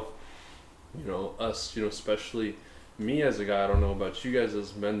yourself, us, especially me as a guy. I don't know about you guys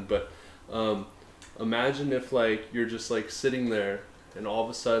as men, but imagine if like you're just like sitting there and all of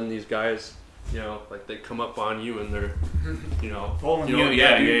a sudden these guys, like they come up on you and they're, pulling you.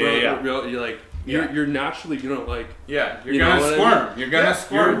 You're like. You're naturally gonna like you're gonna squirm. You're gonna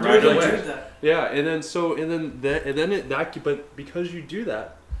squirm right away. Yeah, but because you do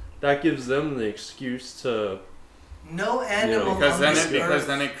that, that gives them the excuse to no animal because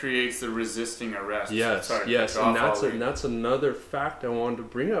then it creates the resisting arrest. Yes, and that's another fact I wanted to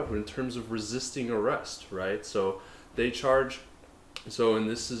bring up in terms of resisting arrest, right? So they charge. So and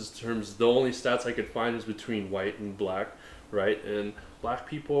this is terms the only stats I could find is between white and black, right? And black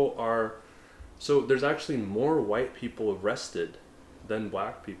people are. So there's actually more white people arrested than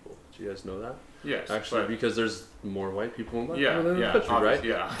black people. Do you guys know that? Yes. Actually, because there's more white people and black people in the country, right?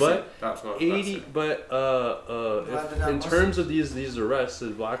 Yeah. But that's what in terms of these arrests,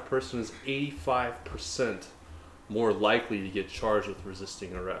 a black person is 85% more likely to get charged with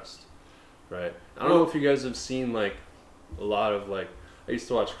resisting arrest, right? I don't know if you guys have seen like a lot of like I used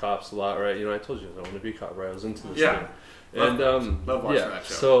to watch Cops a lot, right? I told you I wanted to be a cop, right? I was into this thing. Love watching that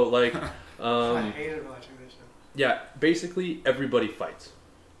show. So like. I hated watching this show. Yeah, basically everybody fights.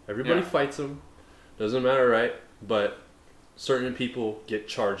 Everybody fights them. Doesn't matter, right? But certain people get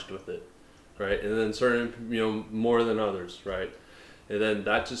charged with it, right? And then certain, more than others, right? And then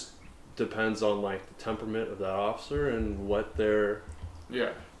that just depends on like the temperament of that officer and what their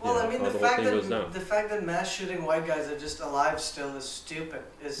Well, I mean, the fact that mass shooting white guys are just alive still is stupid.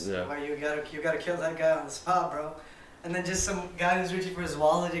 Why you gotta kill that guy on the spot, bro. And then just some guy who's reaching for his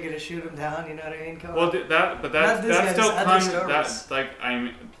wallet, you're gonna shoot him down. You know what I mean? That still comes.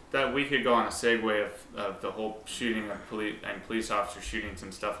 That we could go on a segue of the whole shooting of police officer shootings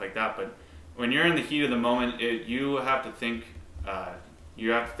and stuff like that. But when you're in the heat of the moment, you have to think.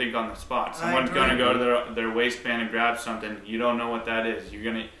 You have to think on the spot. Someone's gonna go to their waistband and grab something. You don't know what that is. You're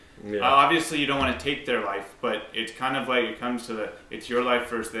gonna. Obviously, you don't want to take their life, but it's kind of like it comes to it's your life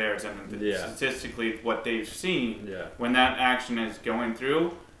versus theirs, and statistically, what they've seen when that action is going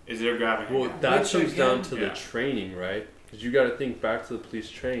through is they're grabbing. Well, that comes down to the training, right? Because you got to think back to the police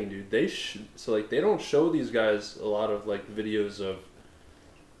training, dude. They don't show these guys a lot of like videos of,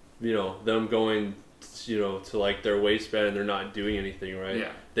 them going, to like their waistband and they're not doing anything, right?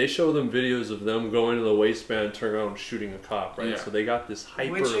 Yeah. They show them videos of them going to the waistband, turning around and shooting a cop, right? Yeah. So they got this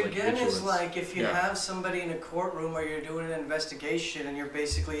hyper Which again vigilance. is like if you have somebody in a courtroom or you're doing an investigation and you're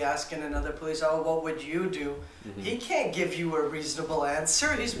basically asking another police, what would you do? Mm-hmm. He can't give you a reasonable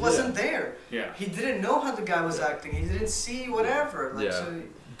answer. He wasn't there. Yeah. He didn't know how the guy was acting. He didn't see whatever. Like, so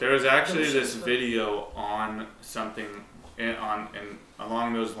there was actually this video on something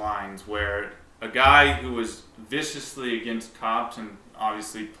along those lines where a guy who was viciously against cops and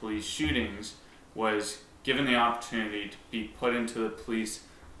obviously police shootings was given the opportunity to be put into the police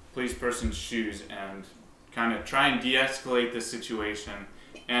person's shoes and kind of try and de-escalate the situation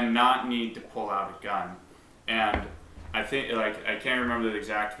and not need to pull out a gun. And I think, I can't remember the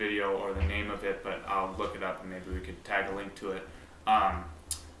exact video or the name of it, but I'll look it up and maybe we could tag a link to it.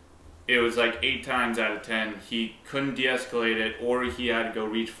 It was like 8 times out of 10 he couldn't de-escalate it, or he had to go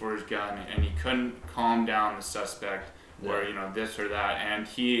reach for his gun and he couldn't calm down the suspect or this or that, and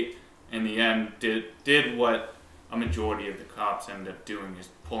he in the end did what a majority of the cops end up doing is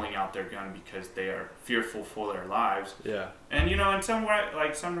pulling out their gun because they are fearful for their lives. Yeah. And you know, in some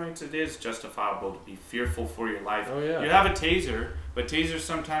rights, it is justifiable to be fearful for your life. Oh yeah. You have a taser, but tasers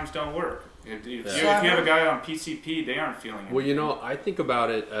sometimes don't work. If you have a guy on PCP, they aren't feeling it. Well, you know, I think about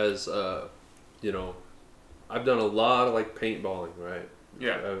it as, you know, I've done a lot of like paintballing, right?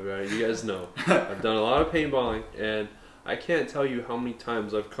 Yeah. You guys know. I've done a lot of paintballing, and I can't tell you how many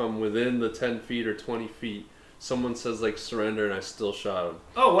times I've come within the 10 feet or 20 feet. Someone says like surrender, and I still shot him.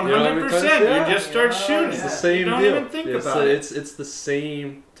 Oh, 100%. You just start shooting. It's the same you deal. Don't even think about it. It's the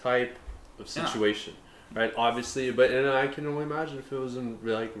same type of situation, right? Obviously, and I can only imagine if it was in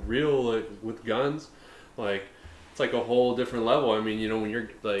like real, like with guns, like it's like a whole different level. I mean, you know, when you're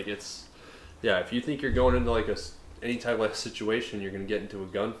like, if you think you're going into like any type of situation, you're gonna get into a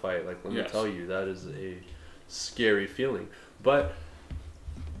gunfight. Like, let me tell you, that is a scary feeling. But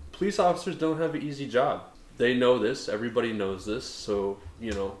police officers don't have an easy job. They know this. Everybody knows this. So,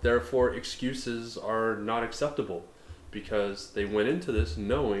 you know, therefore excuses are not acceptable, because they went into this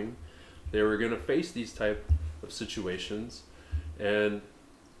knowing they were going to face these type of situations, and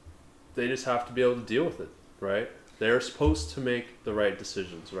they just have to be able to deal with it, right? They're supposed to make the right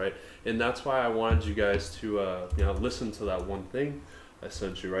decisions, right? And that's why I wanted you guys to, you know, listen to that one thing I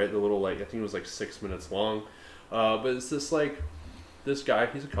sent you, right? The little, like, I think it was like 6 minutes long. But it's this, like, this guy,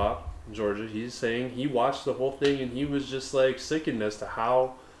 he's a cop in Georgia. He's saying he watched the whole thing, and he was just, like, sickened as to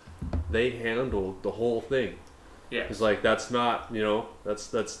how they handled the whole thing. Yeah. It's like, that's not, you know,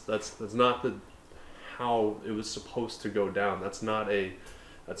 that's not how it was supposed to go down. That's not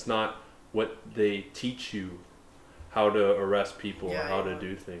what they teach you, how to arrest people, or how to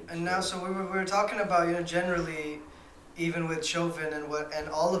do things. And now, so we were talking about, you know, generally, even with Chauvin and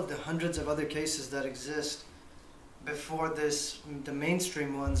all of the hundreds of other cases that exist before this, the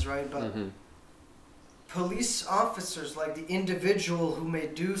mainstream ones, right? But police officers, like the individual who may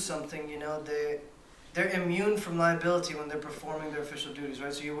do something, you know, they're immune from liability when they're performing their official duties,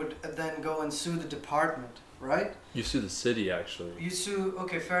 right? So you would then go and sue the department, right? You sue the city, actually. You sue,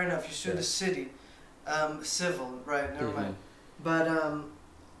 okay, fair enough. You sue the city, civil, right? Never mind. But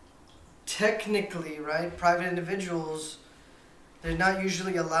technically, right, private individuals, they're not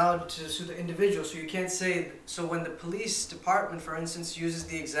usually allowed to sue the individual. So you can't say, so when the police department, for instance, uses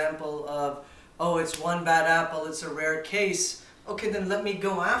the example of, oh, it's one bad apple, it's a rare case, okay, then let me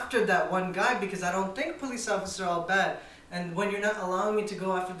go after that one guy, because I don't think police officers are all bad. And when you're not allowing me to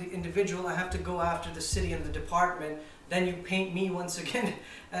go after the individual, I have to go after the city and the department. Then you paint me once again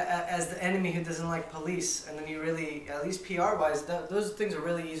as the enemy who doesn't like police. And then you really, at least PR-wise, those things are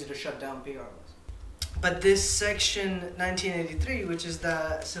really easy to shut down PR-wise. But this section 1983, which is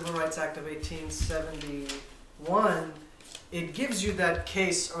the Civil Rights Act of 1871, it gives you that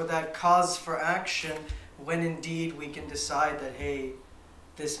case or that cause for action when indeed we can decide that, hey,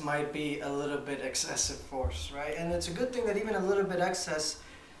 this might be a little bit excessive force, right? And it's a good thing that even a little bit excess,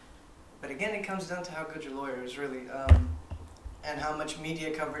 but again, it comes down to how good your lawyer is, really, and how much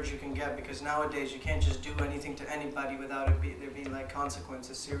media coverage you can get, because nowadays you can't just do anything to anybody without there being like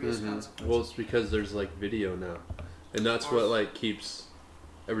consequences, serious consequences. Well, it's because there's like video now, and that's what like keeps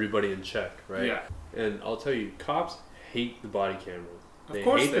everybody in check, right? Yeah. And I'll tell you, cops hate the body camera. They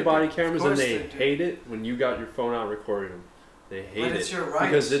hate the body cameras, and they hate it when you got your phone out recording them. They hate it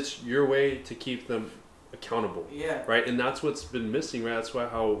because it's your way to keep them accountable. Yeah. Right? And that's what's been missing, right? That's why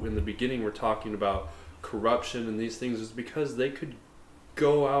how in the beginning we're talking about corruption and these things, is because they could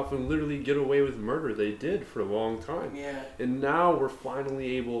go out and literally get away with murder. They did for a long time. Yeah. And now we're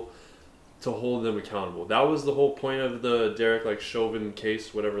finally able to hold them accountable. That was the whole point of the Derrick Chauvin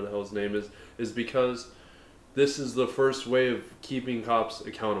case, whatever the hell his name is because this is the first way of keeping cops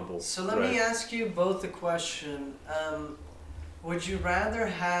accountable. So let me ask you both a question. Would you rather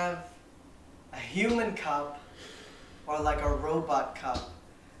have a human cop or like a robot cop?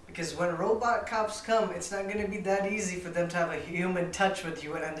 Because when robot cops come, it's not going to be that easy for them to have a human touch with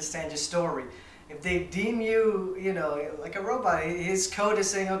you and understand your story. If they deem you, you know, like a robot, his code is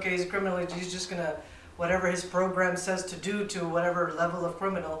saying, okay, he's a criminal, he's just going to, whatever his program says to do to whatever level of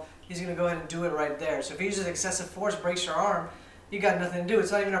criminal, he's going to go ahead and do it right there. So if he uses excessive force, breaks your arm, you got nothing to do.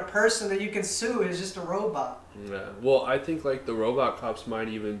 It's not even a person that you can sue, it's just a robot. Yeah. Well, I think like the robot cops might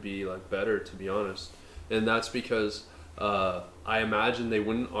even be like better, to be honest. And that's because I imagine they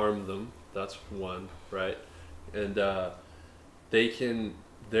wouldn't arm them. That's one, right? And they can,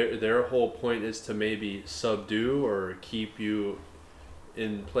 their whole point is to maybe subdue or keep you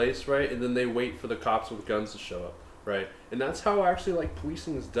in place, right? And then they wait for the cops with guns to show up, right? And that's how actually like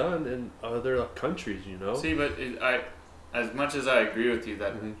policing is done in other countries, you know? See, but as much as I agree with you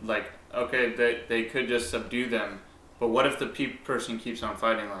that like okay they could just subdue them, but what if the person keeps on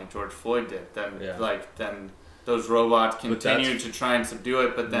fighting like George Floyd did? Then then those robots continue to try and subdue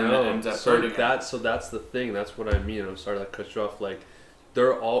it, but then it ends up hurting it. So that's the thing. That's what I mean. I'm sorry to cut you off. Like,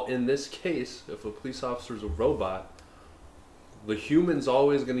 they're all in this case. If a police officer is a robot, the human's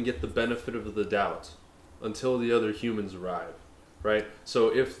always going to get the benefit of the doubt until the other humans arrive, right? So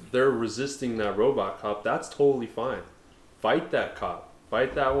if they're resisting that robot cop, that's totally fine. Fight that cop.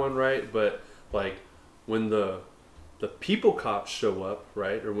 Fight that one, right? But like when the people cops show up,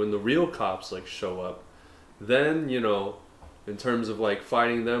 right? Or when the real cops like show up, then, you know, in terms of like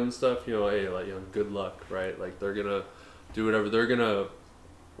fighting them and stuff, you know, hey, like, you know, good luck, right? Like they're gonna do whatever. They're gonna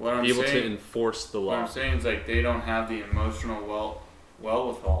be able to enforce the law. What I'm saying is like they don't have the emotional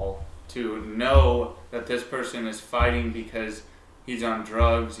wherewithal to know that this person is fighting because he's on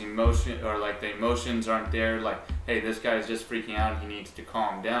drugs, or like the emotions aren't there. Like, hey, this guy's just freaking out. He needs to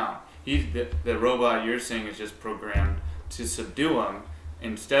calm down. He's the robot you're saying is just programmed to subdue him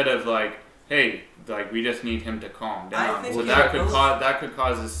instead of like, hey, like we just need him to calm down. So that could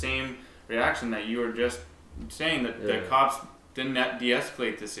cause the same reaction that you were just saying, that the cops didn't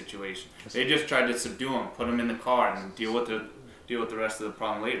de-escalate the situation. They just tried to subdue him, put him in the car, and deal with the rest of the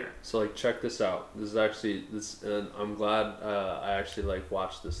problem later. So like, check this out. This is actually and I'm glad I actually like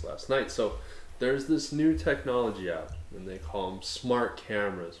watched this last night. So there's this new technology out, and they call them smart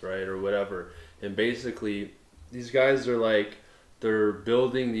cameras, right, or whatever. And basically, these guys are like, they're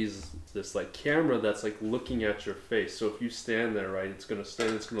building this like camera that's like looking at your face. So if you stand there, right, it's gonna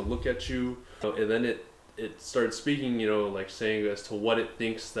stand, it's gonna look at you, and then it started speaking, you know, like saying as to what it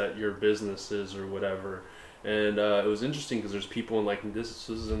thinks that your business is or whatever. And it was interesting because there's people in like this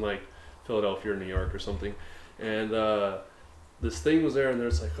is in like Philadelphia or New York or something, and this thing was there, and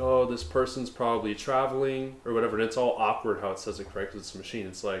there's like, oh, this person's probably traveling or whatever, and it's all awkward how it says it correct because it's a machine.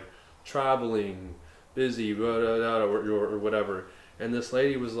 It's like traveling, busy, blah, blah, blah, or whatever. And this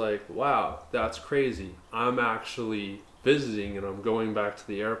lady was like, wow, that's crazy. I'm actually visiting and I'm going back to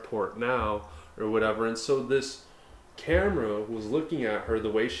the airport now or whatever. And so this camera was looking at her, the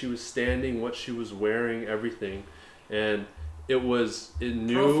way she was standing, what she was wearing, everything. And it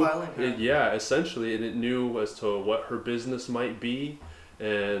knew, essentially, and it knew as to what her business might be,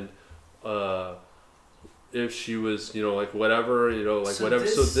 and if she was, you know, like whatever, you know, like whatever.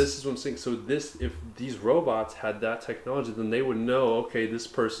 So this is what I'm saying. So if these robots had that technology, then they would know, okay, this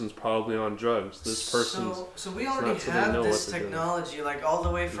person's probably on drugs. This person's. So we already have this technology, like all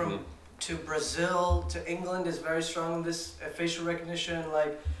the way from to Brazil to England is very strong in this facial recognition,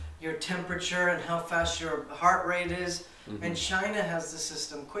 like your temperature and how fast your heart rate is. And China has the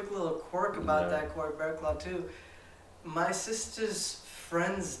system. Quick little quirk about that, quirk bear claw too. My sister's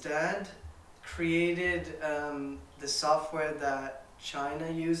friend's dad created the software that China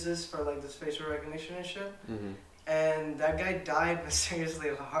uses for like this facial recognition and shit. And that guy died mysteriously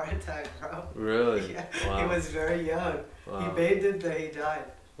of a heart attack, bro. Really? Yeah. Wow. He was very young. Wow. He bathed it, then he died.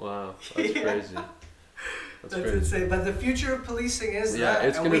 Wow, that's crazy. That's insane. But the future of policing is that. Yeah,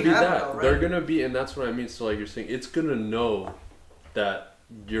 it's gonna be that. They're gonna be, and that's what I mean. So like you're saying, it's gonna know that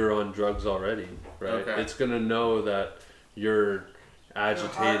you're on drugs already, right? Okay. It's gonna know that you're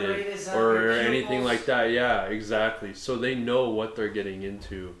agitated or anything like that. Yeah, exactly. So they know what they're getting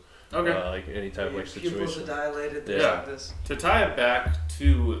into. Okay. Like any type of like situation. Pupils are dilated. Like this. To tie it back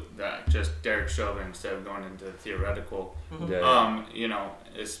to that, just Derrick Chauvin instead of going into theoretical. You know,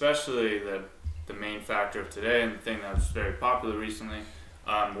 especially the main factor of today and the thing that was very popular recently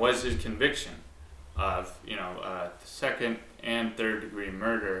was his conviction of, you know, second and third degree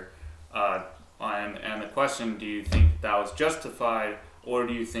murder. And the question, do you think that was justified, or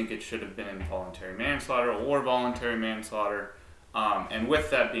do you think it should have been involuntary manslaughter or voluntary manslaughter? And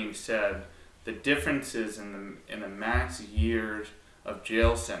with that being said, the differences in the max years of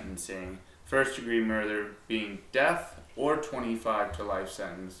jail sentencing, first degree murder being death or 25 to life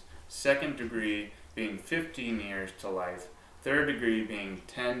sentence, second degree being 15 years to life, third degree being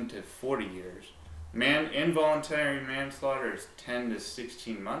 10 to 40 years. Involuntary manslaughter is 10 to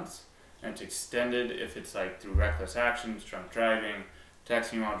 16 months, and it's extended if it's like through reckless actions, drunk driving,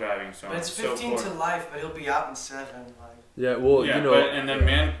 texting while driving, so on and so forth. But it's 15 to life, but he'll be out in 7. Like. Yeah, well, yeah, you know,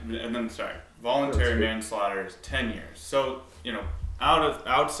 but, voluntary manslaughter is 10 years. So, you know,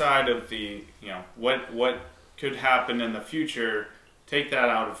 outside of the, you know, what could happen in the future, take that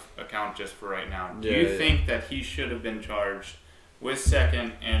out of account just for right now. Do you think that he should have been charged with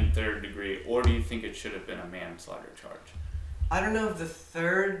second and third degree, or do you think it should have been a manslaughter charge? I don't know if the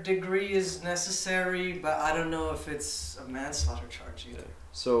third degree is necessary, but I don't know if it's a manslaughter charge either.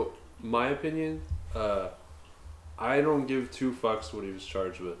 So, my opinion, I don't give two fucks what he was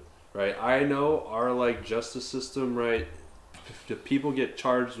charged with, right? I know our like justice system, right? If people get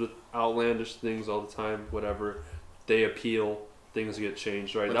charged with outlandish things all the time, whatever, they appeal, things get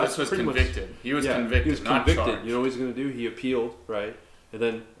changed, right? But That's this was pretty convicted. Much, he was yeah, convicted. He was not convicted. charged. You know what he's gonna do? He appealed, right? And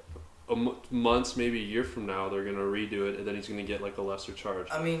then months, maybe a year from now, they're gonna redo it, and then he's gonna get like a lesser charge.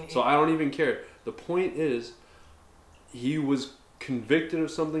 I mean, so I don't even care. The point is, he was convicted of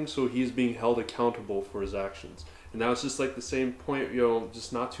something, so he's being held accountable for his actions. And now it's just like the same point, you know,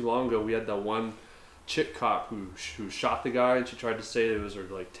 just not too long ago, we had that one chick cop who shot the guy, and she tried to say it was her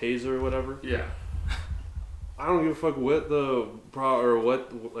like taser or whatever. Yeah. I don't give a fuck what the or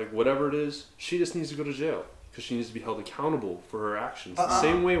what like whatever it is. She just needs to go to jail because she needs to be held accountable for her actions. The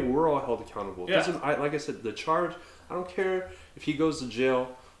same way we're all held accountable. Yeah. Like I said, the charge. I don't care if he goes to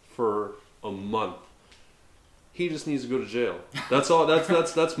jail for a month. He just needs to go to jail. That's all. That's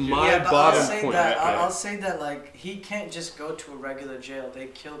my bottom point. I'll say that like he can't just go to a regular jail. They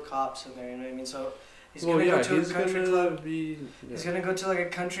kill cops in there. You know what I mean? So he's gonna go to a country club. He's gonna go to like a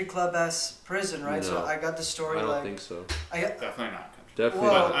country club ass prison, right? No, so I got the story. I don't think so. Definitely not country. Definitely.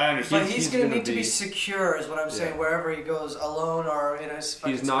 Well, but I understand. But he's gonna need to be secure, is what I'm saying. Wherever he goes, alone or in his.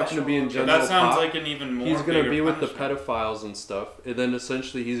 He's not gonna be in general. That sounds like an even more. He's gonna be with the punishment. pedophiles and stuff, and then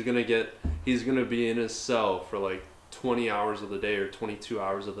essentially he's gonna be in his cell for like 20 hours of the day or 22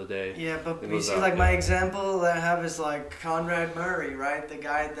 hours of the day. Yeah, but you see, like my example that I have is like Conrad Murray, right? The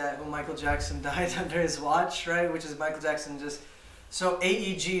guy who Michael Jackson died under his watch, right? Which is Michael Jackson just. So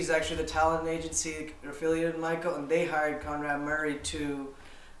AEG is actually the talent agency affiliated with Michael, and they hired Conrad Murray to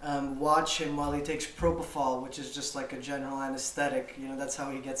watch him while he takes propofol, which is just like a general anesthetic. You know, that's how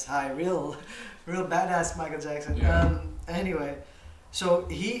he gets high. Real badass Michael Jackson. Yeah. Anyway. So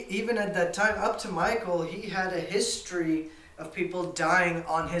he, even at that time, up to Michael, he had a history of people dying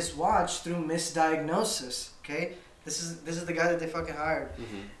on his watch through misdiagnosis. Okay, this is the guy that they fucking hired,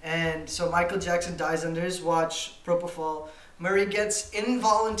 and so Michael Jackson dies under his watch, propofol. Murray gets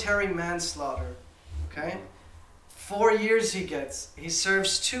involuntary manslaughter. Okay, 4 years he gets. He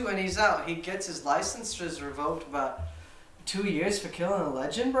serves 2 and he's out. He gets his license is revoked about 2 years for killing a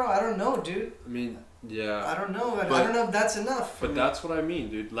legend, bro. I don't know, dude. I mean. Yeah. I don't know. I don't know if that's enough. But that's what I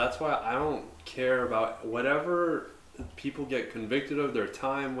mean, dude. That's why I don't care about whatever people get convicted of, their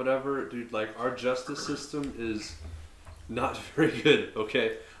time, whatever. Dude, like, our justice system is not very good,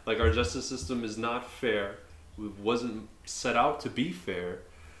 okay? Like, our justice system is not fair. It wasn't set out to be fair.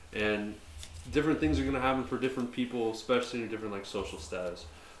 And different things are going to happen for different people, especially in different, like, social status.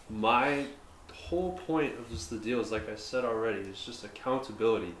 My whole point of just the deal is, like I said already, it's just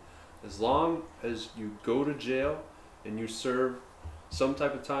accountability. As long as you go to jail and you serve some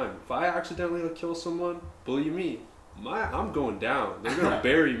type of time. If I accidentally kill someone, believe me, I'm going down. They're going to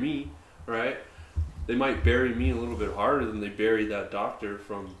bury me, right? They might bury me a little bit harder than they buried that doctor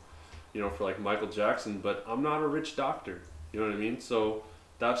from, you know, for like Michael Jackson, but I'm not a rich doctor. You know what I mean? So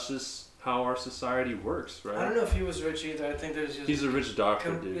that's just how our society works, right? I don't know if he was rich either. I think there's just... He's a rich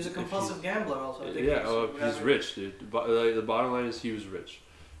doctor, dude. He's a compulsive gambler also. I think he's rich, dude. The bottom line is he was rich.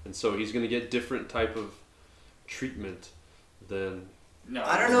 And so he's going to get different type of treatment than... No,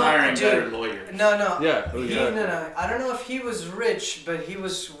 I don't know, hiring dude. better lawyers. No. Yeah, exactly. No. I don't know if he was rich, but he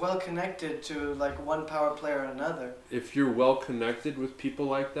was well connected to like one power player or another. If you're well connected with people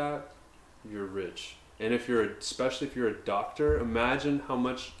like that, you're rich. And especially if you're a doctor, imagine how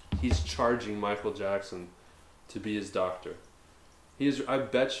much he's charging Michael Jackson to be his doctor. I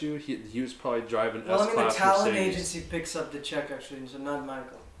bet you he was probably driving S-Class Mercedes. Well, I mean, the talent agency picks up the check actually, so not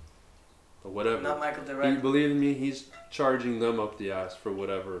Michael. Or whatever. Not Michael directly. Believe me, he's charging them up the ass for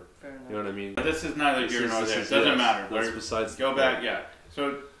whatever. Fair enough. You know what I mean? But this is neither here nor there. It doesn't matter. That's besides go back, yeah.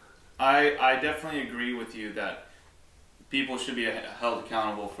 So I definitely agree with you that people should be held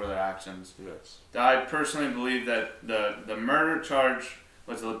accountable for their actions. Yes. I personally believe that the murder charge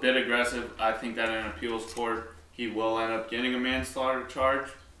was a bit aggressive. I think that in an appeals court, he will end up getting a manslaughter charge.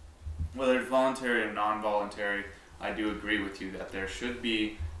 Whether it's voluntary or non-voluntary, I do agree with you that there should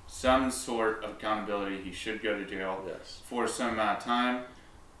be some sort of accountability. He should go to jail for some amount of time.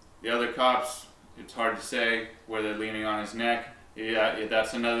 The other cops, it's hard to say where they're leaning on his neck. Yeah,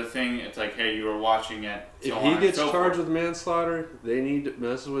 that's another thing. It's like, hey, you were watching it. If he gets charged with manslaughter,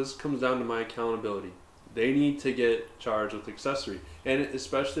 this is what comes down to my accountability. They need to get charged with accessory. And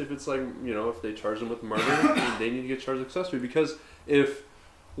especially if it's like, you know, if they charge them with murder, they need to get charged with accessory. Because if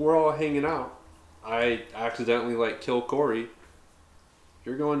we're all hanging out, I accidentally like kill Corey,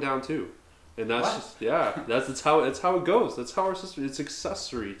 you're going down too. And that's that's how it goes. That's how our system, it's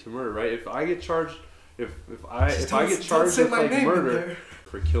accessory to murder, right? If I get charged if I get charged with like murder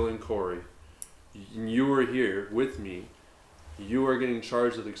for killing Corey, you were here with me, you are getting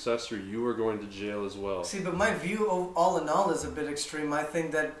charged with accessory, you are going to jail as well. See, but my view of all in all is a bit extreme. I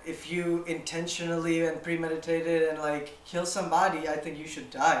think that if you intentionally and premeditated and like kill somebody, I think you should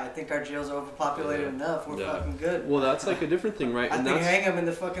die. I think our jails are overpopulated enough. We're fucking good. Well, that's like a different thing, right? I and think that's, hang them in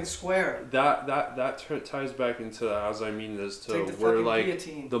the fucking square. That ties back into, as I mean, as to where like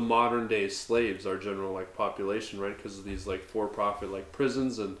guillotine. The modern day slaves, our general like population, right? Because of these like for-profit like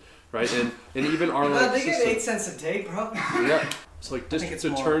prisons and right and even our like they get 8 cents a day, bro. Yeah. So like district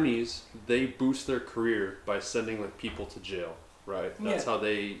attorneys, they boost their career by sending like people to jail, right? That's how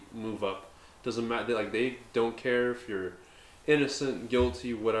they move up. Doesn't matter. They don't care if you're innocent,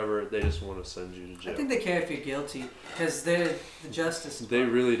 guilty, whatever. They just want to send you to jail. I think they care if you're guilty because they're the justice. They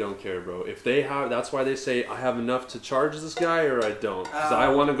really don't care, bro. If they have, that's why they say I have enough to charge this guy or I don't. Because I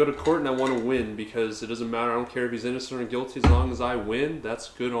want to go to court and I want to win. Because it doesn't matter. I don't care if he's innocent or guilty. As long as I win, that's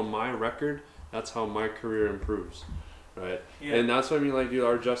good on my record. That's how my career improves. Right, and that's what I mean. Like, dude,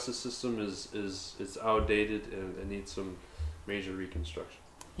 our justice system is it's outdated and it needs some major reconstruction.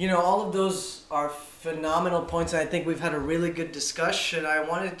 You know, all of those are phenomenal points. And I think we've had a really good discussion. I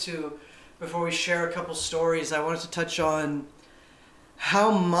wanted to, before we share a couple stories, I wanted to touch on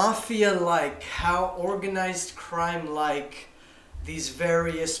how mafia-like, how organized crime-like these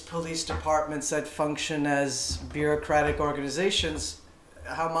various police departments that function as bureaucratic organizations,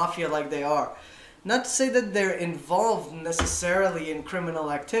 how mafia-like they are. Not to say that they're involved necessarily in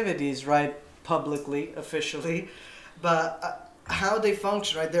criminal activities, right, publicly, officially, but how they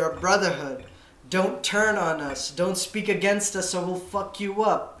function, right? They're a brotherhood. Don't turn on us. Don't speak against us or we'll fuck you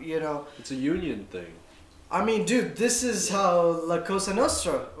up, you know. It's a union thing. I mean, dude, this is how La Cosa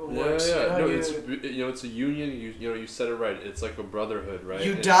Nostra works. Yeah. No, it's a union. You said it right. It's like a brotherhood, right?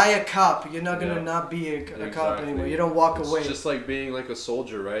 You die a cop, you're not gonna not be a cop anymore. You don't walk away. It's just like being like a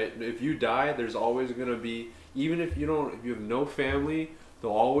soldier, right? If you die, there's always gonna be, even if you have no family,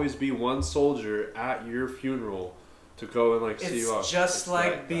 there'll always be one soldier at your funeral to go and like see you off. It's just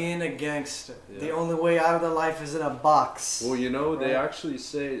like being a gangster. Yeah. The only way out of the life is in a box. Well, they actually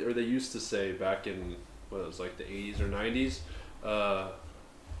say, or they used to say back in what it was like the 80s or 90s,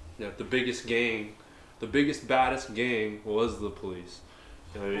 the biggest gang, the biggest baddest gang was the police.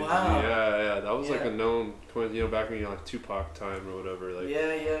 You know what I mean? Wow. Yeah, that was like a known, back when like Tupac time or whatever. Like.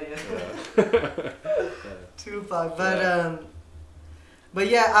 Yeah. Tupac, but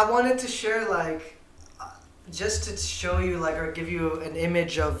yeah, I wanted to share like, just to show you like, or give you an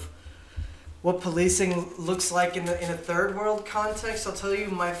image of what policing looks like in a third world context. I'll tell you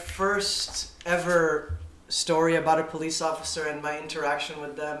my first ever story about a police officer and my interaction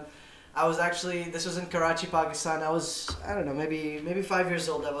with them. This was in Karachi, Pakistan. I don't know, maybe 5 years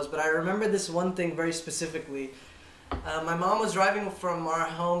old I was, but I remember this one thing very specifically. My mom was driving from our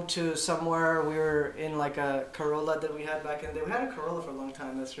home to somewhere. We were in like a Corolla that we had back in the day. We had a Corolla for a long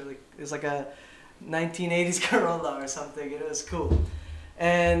time. It was like a 1980s Corolla or something. It was cool.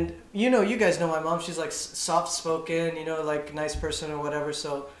 And you guys know my mom. She's like soft-spoken, like nice person or whatever.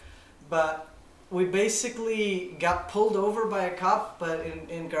 But we basically got pulled over by a cop. But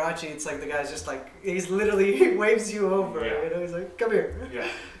in Karachi, it's like the guy's just like, he waves you over. Yeah. He's like, come here. Yeah.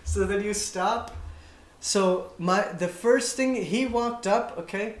 So then you stop. So the first thing, he walked up,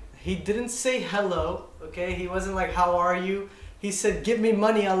 okay? He didn't say hello, okay? He wasn't like, how are you? He said, give me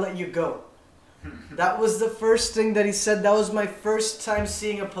money, I'll let you go. That was the first thing that he said. That was my first time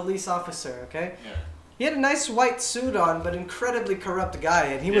seeing a police officer, okay? Yeah. He had a nice white suit on, but incredibly corrupt guy,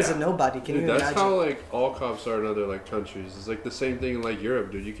 and he was a nobody. Can you imagine? That's how like all cops are in other like countries. It's like the same thing in like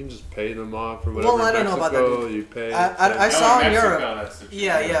Europe, dude. You can just pay them off or whatever. Well, I don't know about that. Dude. You pay. I saw in Europe.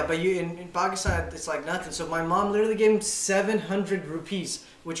 Yeah, yeah, but in Pakistan it's like nothing. So my mom literally gave him 700 rupees,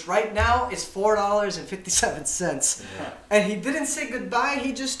 which right now is $4.57. Yeah. And he didn't say goodbye.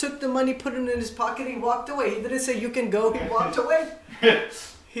 He just took the money, put it in his pocket, he walked away. He didn't say you can go. He walked away.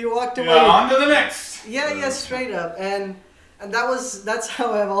 He walked away. On to the next. Yeah, straight up. And that's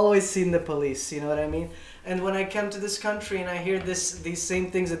how I've always seen the police, you know what I mean? And when I come to this country and I hear these same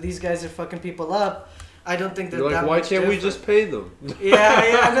things that these guys are fucking people up, I don't think that You're like, that why much can't different. we just pay them?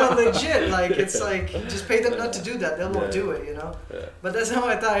 No, legit. Like, it's like, just pay them not to do that. They won't do it, Yeah. But that's not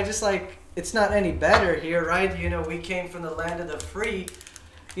what I thought. I just like, it's not any better here, right? We came from the land of the free,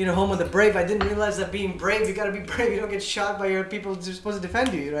 home of the brave. I didn't realize that being brave, you gotta be brave. You don't get shot by your people who's supposed to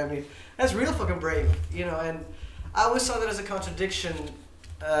defend you, you know what I mean? That's real fucking brave, and I always saw that as a contradiction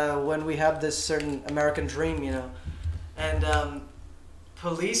when we have this certain American dream, and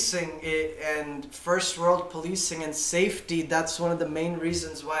policing and first world policing and safety, that's one of the main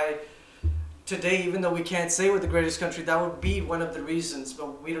reasons why today, even though we can't say we're the greatest country, that would be one of the reasons.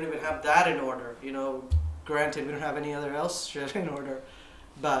 But we don't even have that in order. You know, granted, we don't have any other else shit in order.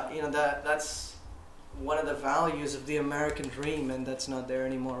 But you know that's one of the values of the American dream, and that's not there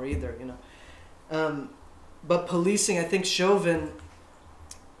anymore either. You know, but policing, I think Chauvin.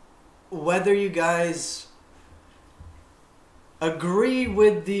 Whether you guys agree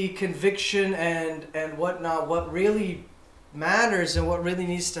with the conviction and whatnot, what really matters and what really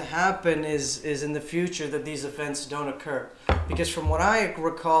needs to happen is in the future that these events don't occur. Because from what I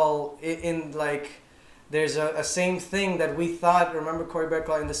recall, in like, there's a same thing that we thought, remember Corey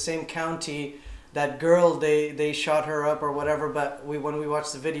Beckler in the same county, that girl, they shot her up or whatever, but when we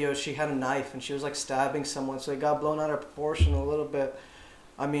watched the video, she had a knife and she was like stabbing someone, so it got blown out of proportion a little bit.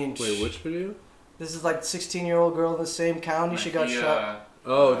 I mean... Wait, which video? This is like 16-year-old girl in the same county. She got shot.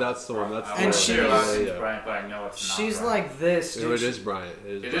 Oh, that's the one. That's the and one. she's Bryant, but I know it's not she's Bryant. like this, dude. It is Bryant.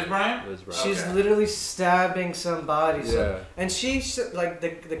 It is Bryant? It is Bryant. She's Okay. literally stabbing somebody. So, Yeah. and she's like,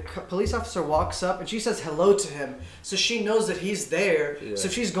 the police officer walks up and she says hello to him. So she knows that he's there. Yeah. So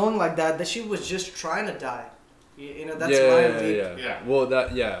she's going like that she was just trying to die. You know, that's my leap. Yeah. Well,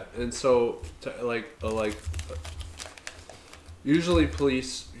 and so usually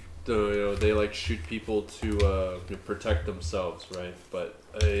police, they like shoot people to protect themselves, right? But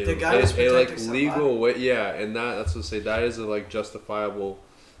The guy is protecting somebody. legal way, and that's what I say. That is a like justifiable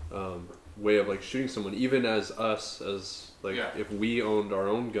way of like shooting someone. Even as us, as like if we owned our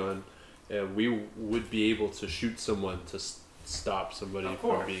own gun, we would be able to shoot someone to stop somebody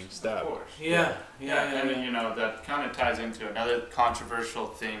from being stabbed. Of course. Yeah. And you know that kind of ties into another controversial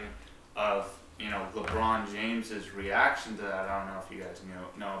thing of LeBron James's reaction to that. I don't know if you guys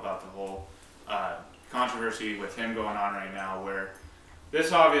know about the whole controversy with him going on right now, where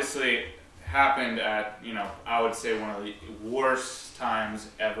this obviously happened at I would say one of the worst times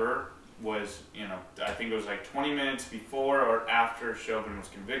ever. Was I think it was like 20 minutes before or after Chauvin was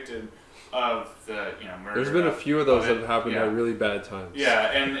convicted of the murder. There's been a few of those that have happened at really bad times.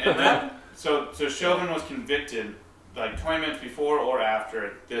 Yeah, and then so Chauvin was convicted like 20 minutes before or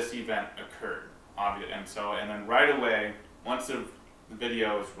after this event occurred, obviously, and then right away, once the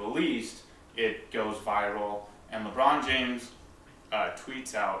video is released, it goes viral, and LeBron James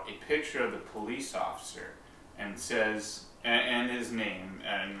tweets out a picture of the police officer and says, and his name,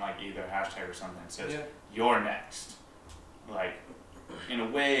 and like either hashtag or something, says, "You're next." Like, in a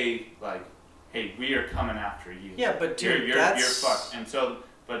way, like, hey, we are coming after you. Yeah, but dude, you're fucked. And so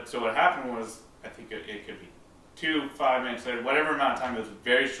what happened was, I think it could be 5 minutes later, whatever amount of time, it was a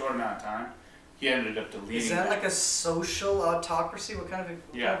very short amount of time, he ended up deleting it. Is that like a social autocracy? What kind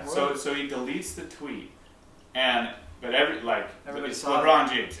of so he deletes the tweet, but it's saw LeBron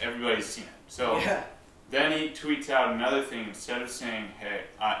James, everybody's seen it. So yeah. Then he tweets out another thing, instead of saying, hey,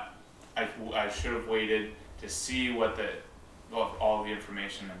 I should have waited to see all the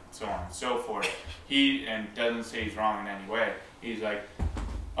information and so on and so forth. He doesn't say he's wrong in any way. He's like,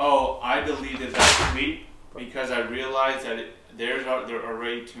 oh, I deleted that tweet because I realized that there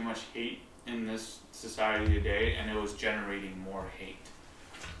already too much hate in this society today, and it was generating more hate.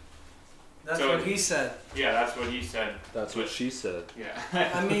 That's what he said. Yeah, that's what he said. That's what she said. Yeah.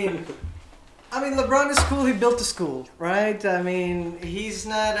 I mean, LeBron is cool. He built a school, right? I mean, he's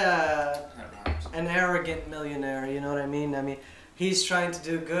not an arrogant millionaire. You know what I mean? I mean, he's trying to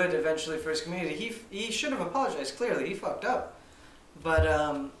do good eventually for his community. He should have apologized. Clearly, he fucked up. But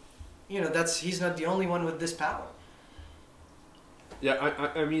he's not the only one with this power. Yeah,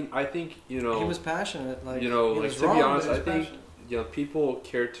 I mean, I think he was passionate. Like, to be honest, I think people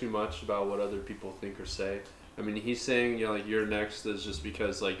care too much about what other people think or say. I mean, he's saying, you're next is just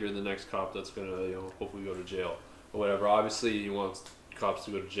because, you're the next cop that's going to, hopefully go to jail or whatever. Obviously, he wants cops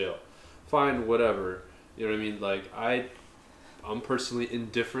to go to jail. Fine, whatever. You know what I mean? Like, I'm personally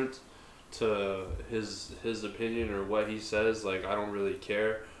indifferent to his opinion or what he says. Like, I don't really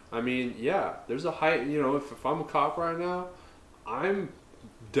care. I mean, yeah, there's a height, if I'm a cop right now, I'm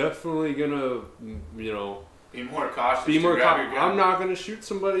definitely going to, be more cautious. I'm not gonna shoot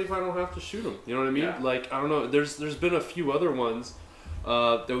somebody if I don't have to shoot them. You know what I mean? Yeah. Like, I don't know. There's been a few other ones.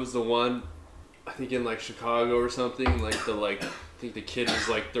 There was the one, I think in Chicago or something. I think the kid was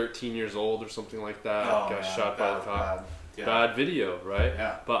 13 years old or something like that. Got shot by the cop. Bad video, right?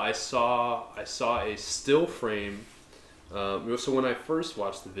 Yeah. But I saw a still frame. So when I first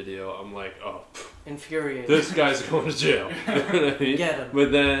watched the video, I'm like, oh, infuriated. This guy's going to jail. You know what I mean? Get him.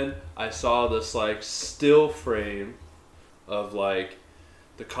 But then I saw this still frame of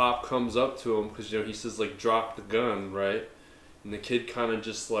the cop comes up to him because he says drop the gun, right? And the kid kind of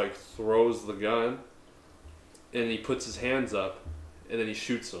just throws the gun, and he puts his hands up, and then he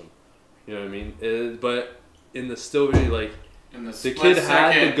shoots him. You know what I mean? But in the still video, like In the the kid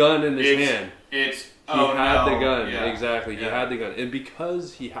had the gun in his hand. He had the gun. Yeah. Exactly. He had the gun. And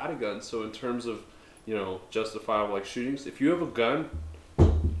because he had a gun, so in terms of, you know, justifiable like shootings, if you have a gun,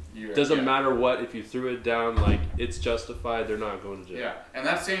 doesn't matter what, if you threw it down, like it's justified, they're not going to jail. Yeah. And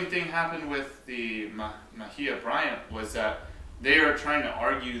that same thing happened with the Mahia Bryant, was that they are trying to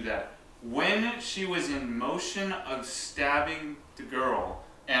argue that when she was in motion of stabbing the girl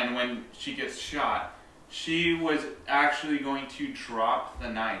and when she gets shot, she was actually going to drop the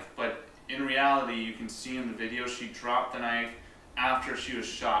knife, but in reality, you can see in the video, she dropped the knife after she was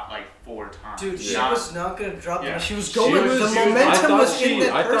shot like 4 times. Dude, she was not gonna drop the knife. She was going. The momentum was in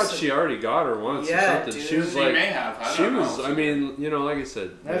that person. I thought she already got her once or something. Dude. She was like, may have. I mean, you know, like I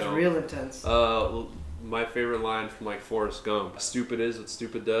said, that's real intense. My favorite line from like Forrest Gump: "Stupid is what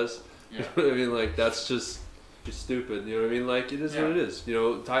stupid does." Yeah. You know what I mean? Like that's just stupid. You know what I mean? Like it is what it is. You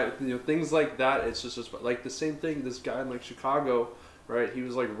know, things like that. It's just like the same thing. This guy in like Chicago, right? He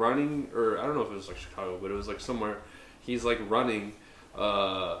was like running, or I don't know if it was like Chicago, but it was like somewhere. He's like running,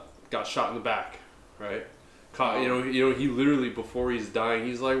 got shot in the back, right? You know, he literally before he's dying,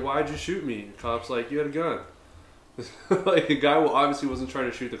 he's like, "Why'd you shoot me?" The cop's like, "You had a gun." Like the guy obviously wasn't trying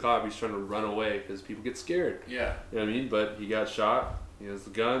to shoot the cop; he's trying to run away because people get scared. Yeah. You know what I mean? But he got shot. He has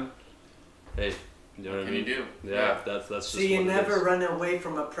the gun. Hey, you know what I mean? Can you do? Yeah, that's just. See, you never run away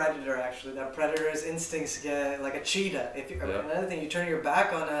from a predator. Actually, that predator's instincts get like a cheetah. If you, another thing, you turn your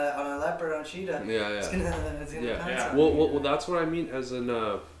back on a leopard, on a cheetah. It's gonna pounce. Well, that's what I mean. As in,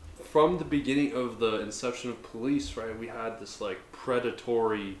 from the beginning of the inception of police, right? We had this like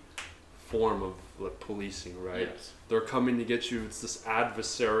predatory form of like policing, right? Yes. They're coming to get you. It's this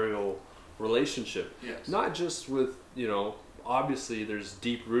adversarial relationship. Yes. Not just with, you know. Obviously, there's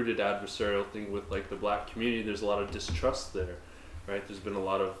deep-rooted adversarial thing with like the black community. There's a lot of distrust there, right? There's been a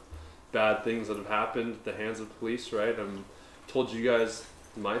lot of bad things that have happened at the hands of police, right? Told you guys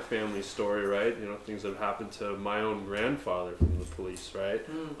my family story, right? You know, things that have happened to my own grandfather from the police, right?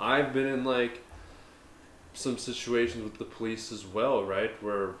 I've been in like some situations with the police as well, right?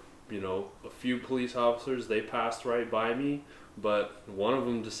 Where, you know, a few police officers, they passed right by me, but one of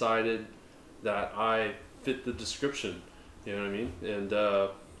them decided that I fit the description. You know what I mean? And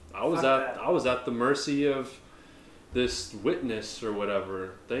I was at the mercy of this witness or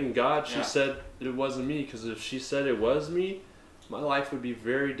whatever. Thank God she said it wasn't me, because if she said it was me, my life would be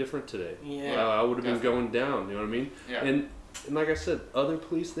very different today. Yeah. I would have been going down. You know what I mean? Yeah. And like I said, other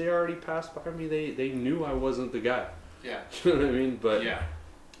police, they already passed by me. They knew I wasn't the guy. Yeah. You know what I mean? But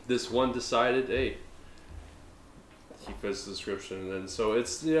this one decided, hey, he fits the description, and then so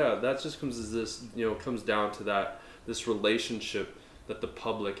it's that just comes as this, you know, comes down to that. This relationship that the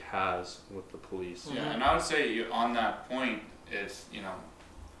public has with the police. Yeah, and I would say on that point, it's, you know,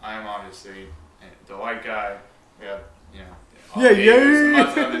 I'm obviously the white guy. We have, you know,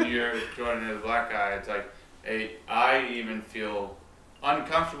 Muslim, and you're Jordan is a black guy. It's like, I even feel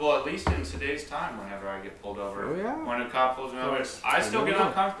uncomfortable, at least in today's time, whenever I get pulled over. Oh, yeah. When a cop pulls me over, I still get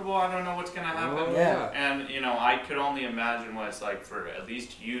uncomfortable. I don't know what's going to happen. Oh, yeah. And, you know, I could only imagine what it's like for at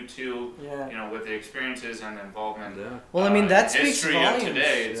least you two, you know, with the experiences and involvement. Yeah. Well, I mean, that speaks history volumes. of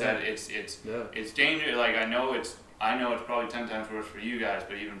today. It's that it's dangerous. Like, I know it's probably 10 times worse for you guys,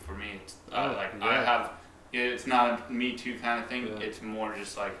 but even for me, it's I have. It's not a Me Too kind of thing. Yeah. It's more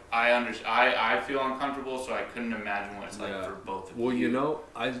just like I feel uncomfortable, so I couldn't imagine what it's like for both of you. Well, you know,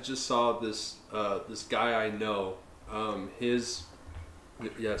 I just saw this this guy I know. This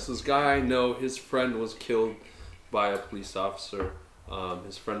guy I know, his friend was killed by a police officer.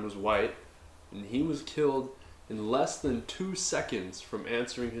 His friend was white, and he was killed in less than 2 seconds from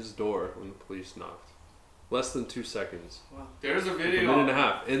answering his door when the police knocked. Less than 2 seconds. Wow. There's a video. Like a minute and a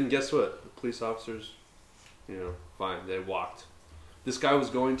half. And guess what? The police officers, you know, fine. They walked. This guy was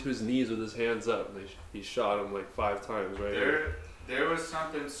going to his knees with his hands up. And he shot him like 5 times, right? There was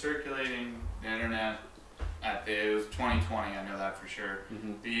something circulating the internet. It was 2020. I know that for sure.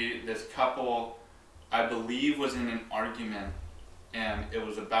 Mm-hmm. This couple, I believe, was in an argument, and it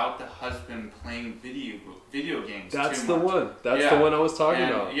was about the husband playing video games. That's the one. That's the one I was talking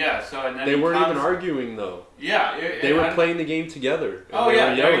about. Yeah. So and then they weren't even arguing though. Yeah. They were playing the game together. Oh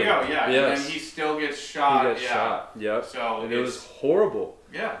yeah, there you go. Yeah. Yes. And then he still gets shot. He gets shot. Yep. So and it was horrible.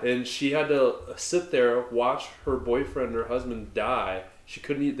 Yeah. And she had to sit there, watch her boyfriend, her husband die. She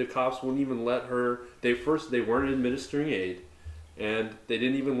couldn't. The cops wouldn't even let her. They weren't administering aid, and they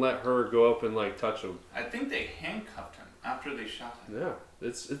didn't even let her go up and like touch him. I think they handcuffed him. after they shot him. Yeah,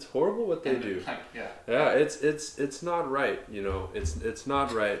 it's horrible what they do. Like, Yeah, it's not right. You know, it's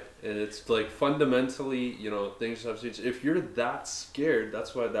not right, and it's like fundamentally, you know, things have changed. If you're that scared,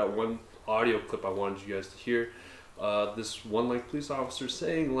 that's why that one audio clip I wanted you guys to hear. This one like police officer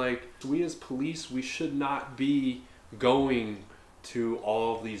saying like, we as police, we should not be going to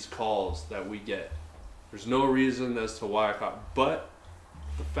all of these calls that we get. There's no reason as to why I caught, but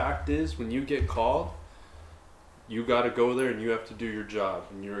the fact is, when you get called, you got to go there and you have to do your job,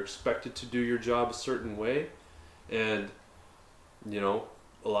 and you're expected to do your job a certain way, and you know,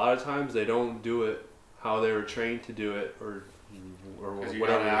 a lot of times they don't do it how they were trained to do it, or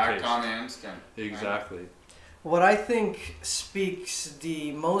whatever the act case. on the instant. Exactly. Right? What I think speaks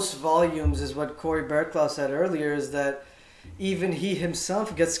the most volumes is what Corey Berklaw said earlier, is that even he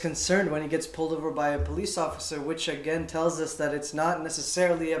himself gets concerned when he gets pulled over by a police officer, which again tells us that it's not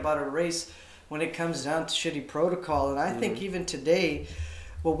necessarily about a race when it comes down to shitty protocol. And I think even today,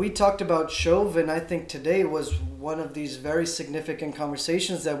 what we talked about Chauvin, I think today was one of these very significant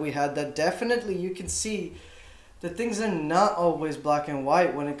conversations that we had, that definitely you can see that things are not always black and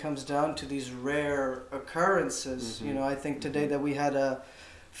white when it comes down to these rare occurrences. You know, I think today that we had a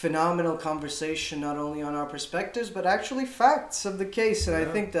phenomenal conversation, not only on our perspectives, but actually facts of the case. And I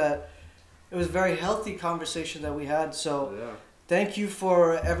think that it was a very healthy conversation that we had. So thank you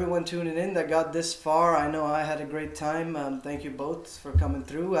for everyone tuning in that got this far. I know I had a great time. Thank you both for coming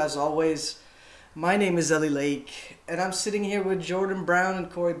through. As always, my name is Ellie Lake, and I'm sitting here with Jordan Brown and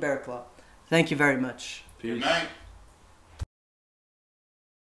Corey Berklaw. Thank you very much. Peace. Good night.